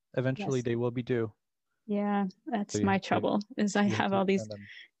eventually they will be due. Yeah, that's my trouble, is I have all these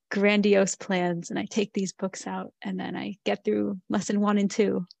grandiose plans and I take these books out and then I get through lesson 1 and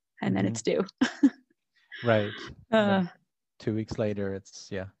 2 and then it's due. Right. 2 weeks later, it's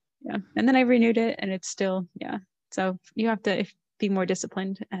yeah. And then I renewed it and it's still, So you have to be more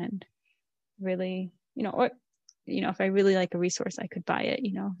disciplined and really, if I really like a resource, I could buy it,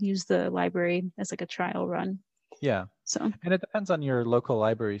 use the library as like a trial run. Yeah. So, and it depends on your local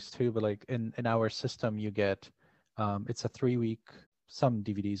libraries too, but like in our system, you get, it's a 3-week, some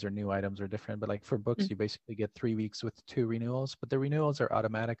DVDs or new items are different, but like for books, you basically get 3 weeks with 2 renewals, but the renewals are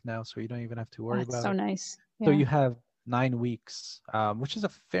automatic now. So you don't even have to worry about it. So nice. Yeah. So you have 9 weeks, which is a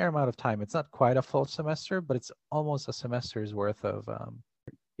fair amount of time. It's not quite a full semester, but it's almost a semester's worth of,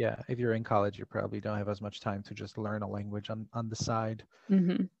 if you're in college, you probably don't have as much time to just learn a language on the side.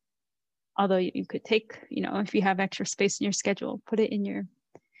 Mm-hmm. Although you could take, if you have extra space in your schedule, put it in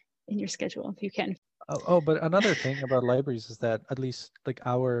your schedule if you can. But another thing about libraries is that, at least like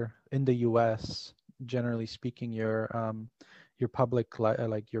in the US, generally speaking, your public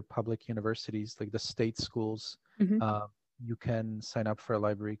your public universities, like the state schools, you can sign up for a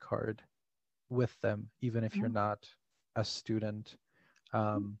library card with them, even if you're not a student.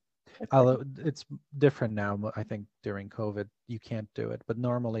 Although it's different now, I think that'll COVID you can't do it, but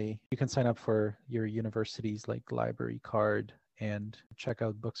normally you can sign up for your university's like library card and check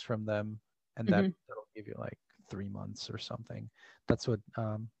out books from them, and that'll give you like 3 months or something. That's what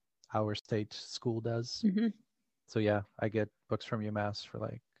our state school does. So yeah, I get books from UMass for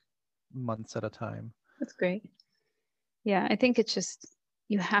like months at a time. That's great. Yeah, I think it's just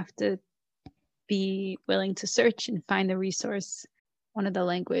you have to be willing to search and find the resource. One of the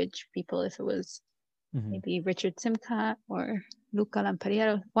language people, if it was maybe Richard Simca or Luca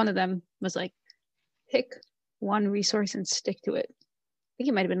Lampariero, one of them was like, pick one resource and stick to it. I think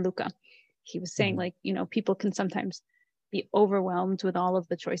it might have been Luca. He was saying like, people can sometimes be overwhelmed with all of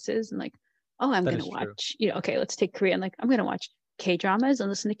the choices and like, oh, I'm going to watch, okay, let's take Korean. Like, I'm going to watch K-dramas and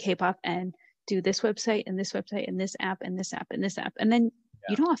listen to K-pop and do this website and this website and this app and this app and this app. And then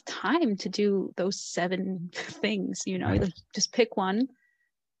you don't have time to do those 7 things, like just pick one,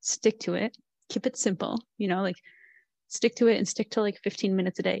 stick to it, keep it simple, like stick to it and stick to like 15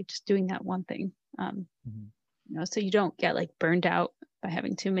 minutes a day, just doing that one thing. So you don't get like burned out by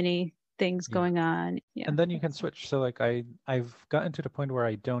having too many things going on. Yeah. And then you can switch. So like I've gotten to the point where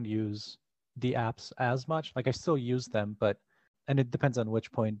I don't use the apps as much. Like I still use them, and it depends on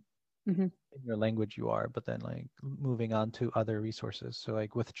which point in your language you are, but then like moving on to other resources. So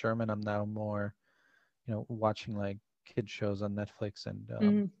like with German, I'm now more, watching like kid shows on Netflix and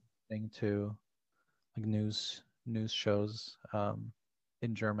listening to like news shows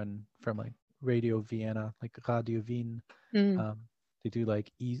in German from like Radio Vienna, like Radio Wien. They do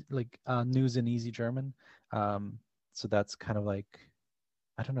like news in easy German. So that's kind of like,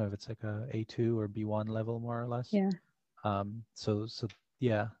 I don't know if it's like a A2 or B1 level more or less. Yeah. So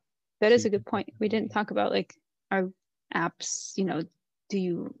yeah. That is a good point. We didn't talk about like our apps, do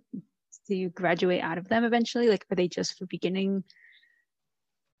you graduate out of them eventually? Like, are they just for beginning?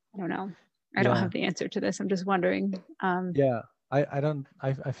 I don't know. I don't have the answer to this. I'm just wondering. Yeah.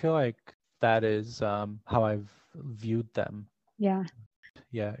 I feel like that is how I've viewed them. Yeah.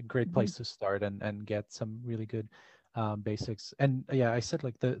 Yeah, great place to start and get some really good basics. And yeah, I said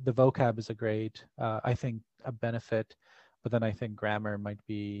like the vocab is a great I think a benefit, but then I think grammar might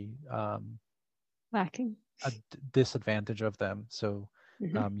be Lacking. a disadvantage of them. So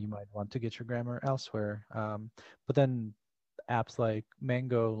you might want to get your grammar elsewhere. But then apps like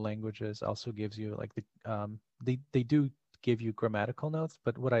Mango Languages also gives you like they do give you grammatical notes,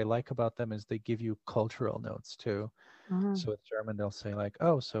 but what I like about them is they give you cultural notes too. So with German, they'll say like,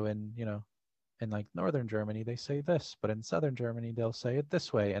 oh, so in like northern Germany they say this, but in southern Germany they'll say it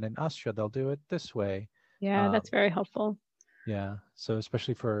this way, and in Austria they'll do it this way. Yeah, that's very helpful. Yeah. So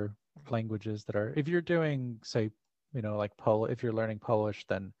especially for languages that are, if you're doing, say, like if you're learning Polish,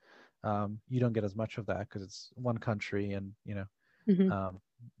 then you don't get as much of that because it's one country and,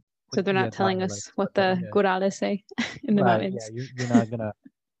 So they're yeah, not telling us dialects. what the Gurale say in the Right. Yeah. mountains. You're not going to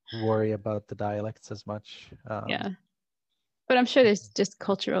worry about the dialects as much. Yeah. But I'm sure there's just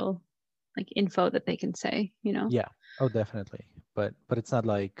cultural like info that they can say, Yeah. Oh, definitely. But it's not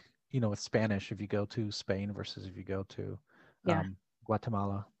like, with Spanish, if you go to Spain versus if you go to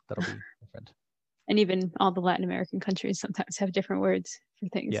Guatemala, that'll be different. And even all the Latin American countries sometimes have different words for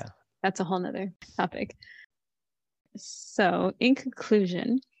things. Yeah. That's a whole nother topic. So in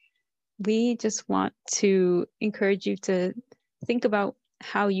conclusion, we just want to encourage you to think about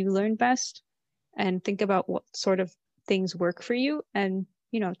how you learn best and think about what sort of things work for you and,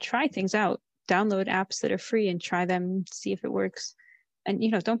 try things out. Download apps that are free and try them, see if it works. And,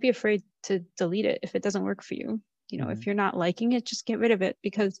 don't be afraid to delete it if it doesn't work for you. If you're not liking it, just get rid of it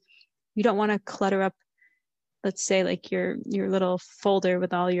because you don't want to clutter up, let's say, like your little folder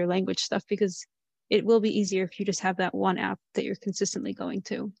with all your language stuff, because it will be easier if you just have that one app that you're consistently going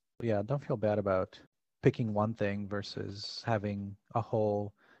to. Yeah, don't feel bad about picking one thing versus having a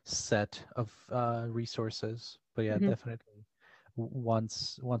whole set of resources. But yeah, definitely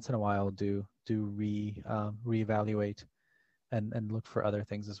once in a while do reevaluate and look for other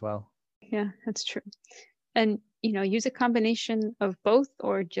things as well. Yeah, that's true. And use a combination of both,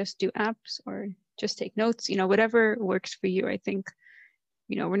 or just do apps, or just take notes. Whatever works for you. I think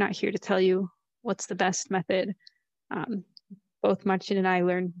we're not here to tell you what's the best method. Both Marcin and I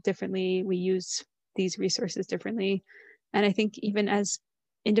learn differently. We use these resources differently. And I think even as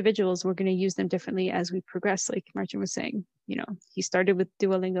individuals, we're going to use them differently as we progress. Like Marcin was saying, he started with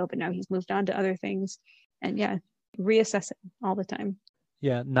Duolingo, but now he's moved on to other things. And yeah, reassess it all the time.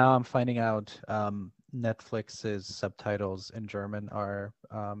 Yeah, now I'm finding out Netflix's subtitles in German are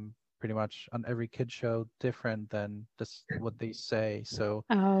pretty much on every kid show different than just what they say. So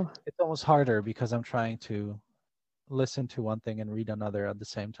it's almost harder because I'm trying to listen to one thing and read another at the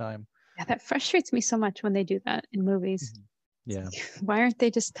same time. Yeah, that frustrates me so much when they do that in movies. Yeah. Why aren't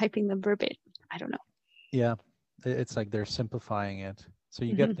they just typing them verbatim? I don't know. Yeah, it's like they're simplifying it. So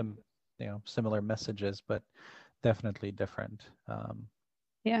you get them, similar messages, but definitely different.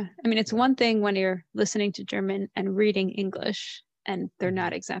 Yeah, I mean, it's one thing when you're listening to German and reading English, and they're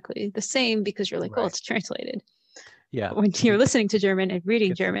not exactly the same because you're like, oh, it's translated. Yeah. But when you're listening to German and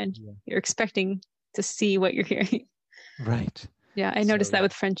reading German, you're expecting to see what you're hearing. Right. Yeah, I noticed that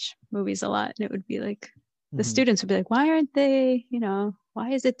with French movies a lot. And it would be like, the students would be like, why aren't they,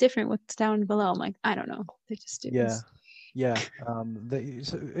 why is it different what's down below? I'm like, I don't know. They're just students. Yeah.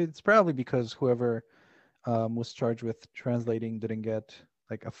 So it's probably because whoever was charged with translating didn't get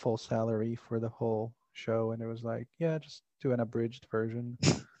like a full salary for the whole show. And it was like, yeah, just do an abridged version.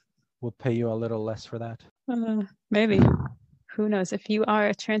 We'll pay you a little less for that. Maybe. Who knows? If you are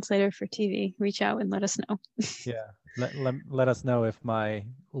a translator for TV, reach out and let us know. Yeah. Let us know if my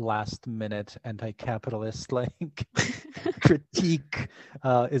last minute anti-capitalist like critique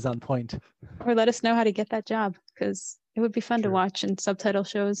is on point. Or let us know how to get that job, because it would be fun to watch and subtitle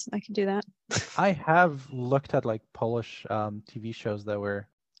shows. I could do that. I have looked at like Polish TV shows that were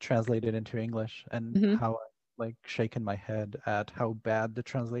translated into English and how I like shaken my head at how bad the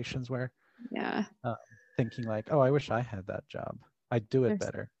translations were. Yeah. Thinking like, oh, I wish I had that job. I'd do it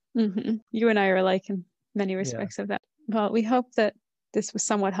better. You and I are alike in many respects of that. Well, we hope that this was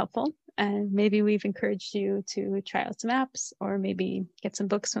somewhat helpful, and maybe we've encouraged you to try out some apps, or maybe get some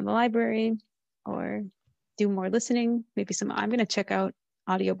books from the library, or do more listening. Maybe I'm going to check out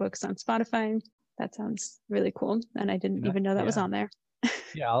audiobooks on Spotify. That sounds really cool, and I didn't even know that was on there.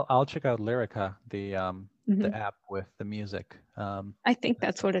 Yeah, I'll check out Lyrica, the app with the music. I think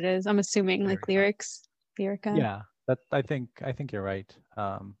that's what it is. I'm assuming like Lyrica. Yeah, I think you're right.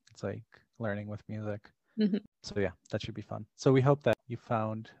 It's like learning with music. So yeah, that should be fun. So we hope that you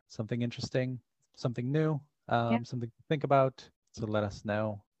found something interesting, something new, something to think about. So let us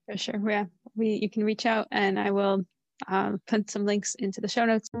know. For sure. Yeah. You can reach out, and I will put some links into the show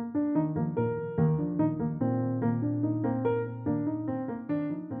notes.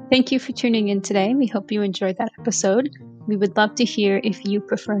 Thank you for tuning in today. We hope you enjoyed that episode. We would love to hear if you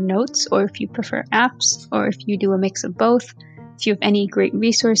prefer notes or if you prefer apps or if you do a mix of both. If you have any great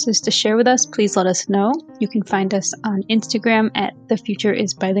resources to share with us, please let us know. You can find us on Instagram at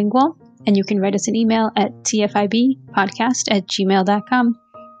thefutureisbilingual, and you can write us an email at tfibpodcast@gmail.com.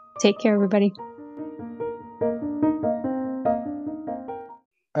 Take care, everybody.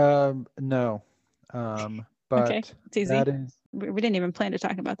 No. But okay, it's easy. That is... We didn't even plan to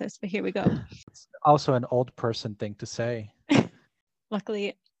talk about this, but here we go. It's also an old person thing to say.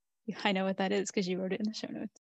 Luckily, I know what that is because you wrote it in the show notes.